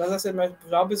everything. And as I said, my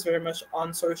job is very much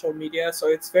on social media. So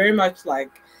it's very much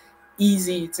like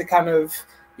easy to kind of,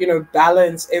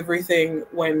 balance everything,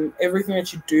 when everything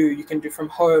that you do, you can do from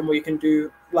home, or you can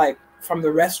do like from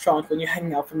the restaurant when you're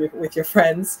hanging out with your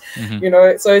friends,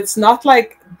 So it's not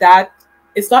like that.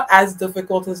 It's not as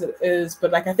difficult as it is,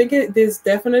 but like I think there's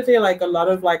definitely like a lot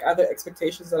of like other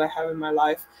expectations that I have in my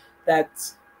life that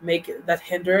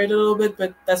hinder it a little bit,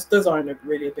 but those aren't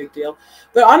really a big deal.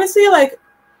 But honestly, like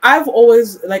I've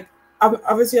always like I'm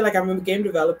a game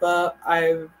developer.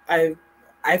 I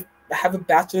have a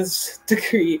bachelor's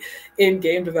degree in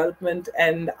game development,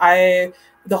 and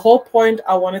the whole point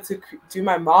I wanted to do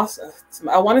my master's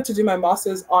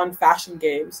on fashion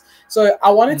games. So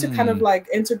I wanted to kind of like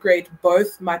integrate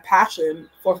both my passion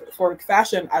for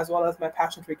fashion as well as my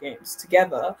passion for games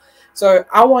together. So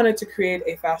I wanted to create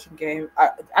a fashion game.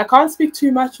 I can't speak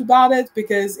too much about it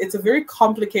because it's a very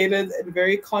complicated and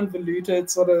very convoluted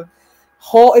sort of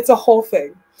it's a whole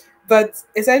thing. But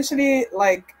essentially,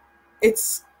 like,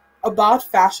 it's about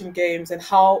fashion games and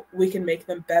how we can make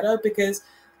them better. Because,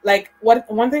 like, what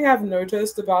one thing I've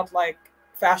noticed about like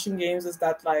fashion games is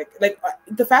that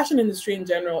the fashion industry in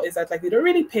general is that like they don't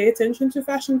really pay attention to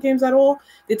fashion games at all.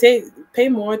 They pay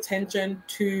more attention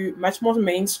to much more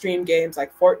mainstream games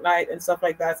like Fortnite and stuff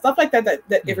like that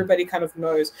that everybody kind of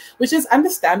knows, which is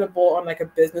understandable on like a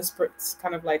business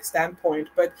kind of like standpoint.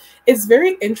 But it's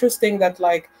very interesting that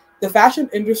like the fashion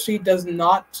industry does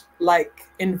not like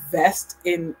invest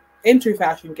into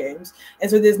fashion games, and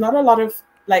so there's not a lot of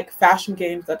like fashion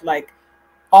games that like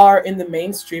are in the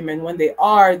mainstream, and when they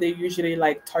are, they're usually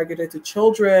like targeted to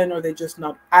children, or they're just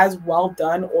not as well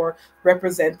done or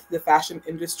represent the fashion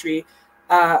industry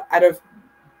at a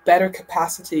better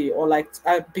capacity, or like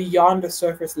beyond the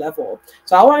surface level.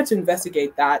 So I wanted to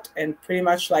investigate that and pretty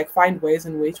much like find ways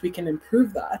in which we can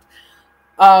improve that.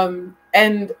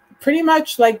 And pretty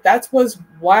much like that was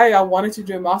why I wanted to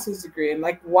do a master's degree, and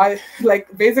like why like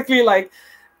basically like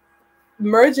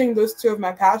merging those two of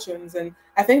my passions. And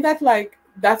I think that like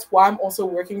that's why I'm also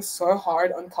working so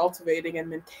hard on cultivating and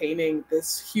maintaining this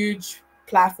huge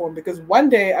platform, because one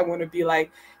day I want to be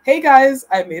like, hey guys,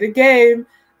 I made a game,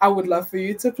 I would love for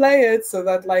you to play it, so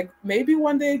that like maybe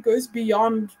one day it goes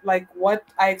beyond like what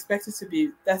I expect it to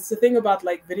be. That's the thing about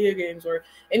like video games or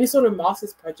any sort of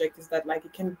master's project, is that like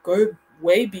it can go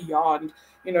way beyond,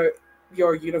 you know,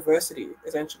 your university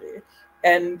essentially.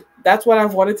 And that's what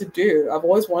I've wanted to do. I've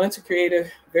always wanted to create a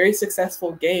very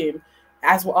successful game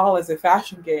as well as a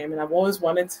fashion game. And I've always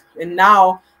wanted, and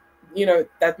now, you know,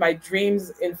 that my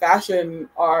dreams in fashion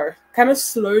are kind of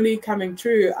slowly coming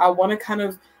true, I want to kind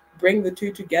of bring the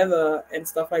two together and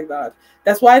stuff like that.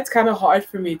 That's why it's kind of hard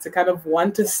for me to kind of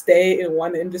want to stay in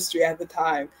one industry at the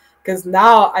time. Because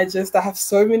now I have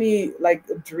so many like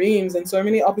dreams and so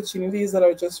many opportunities that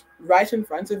are just right in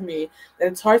front of me that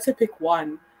it's hard to pick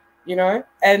one, you know?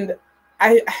 And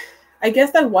I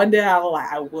guess that one day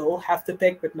I will have to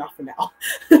pick, but not for now.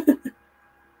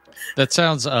 That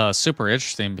sounds super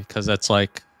interesting, because that's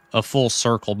like a full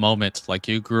circle moment. Like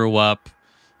you grew up,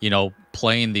 you know,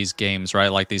 playing these games,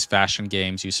 right? Like these fashion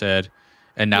games, you said,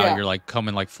 and now Yeah, you're like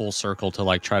coming like full circle to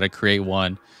like try to create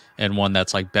one, and one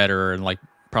that's like better and like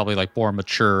probably like more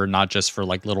mature, not just for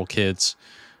like little kids.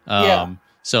 yeah,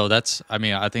 So that's, I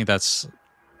mean, I think that's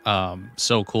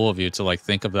so cool of you to like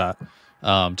think of that,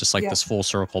 just like yeah, this full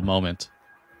circle moment.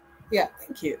 yeah.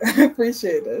 Thank you. I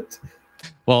appreciate it.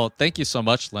 Well, thank you so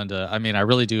much, Linda. I mean, I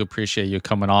really do appreciate you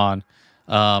coming on.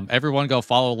 Everyone go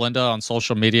follow Linda on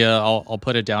social media. I'll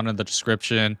put it down in the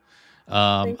description.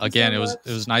 Thank you so Again, it much.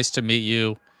 was nice to meet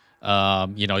you.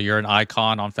 You know, you're an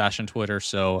icon on fashion Twitter,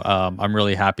 so I'm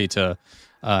really happy to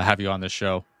have you on this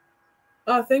show.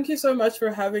 Thank you so much for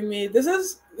having me. This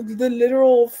is the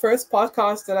literal first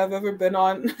podcast that I've ever been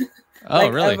on, Oh,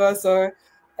 like really? ever. So,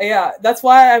 yeah, that's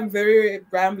why I'm very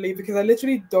rambly, because I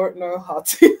literally don't know how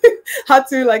to how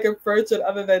to like approach it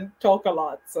other than talk a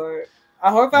lot. So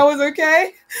I hope I was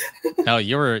okay. No,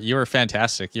 you were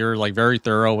fantastic. You're like very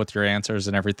thorough with your answers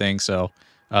and everything. So,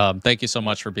 thank you so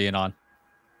much for being on.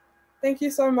 Thank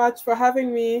you so much for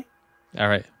having me. All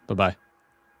right, bye bye.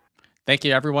 Thank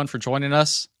you everyone for joining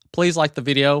us. Please like the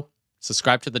video,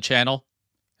 subscribe to the channel,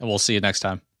 and we'll see you next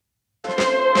time.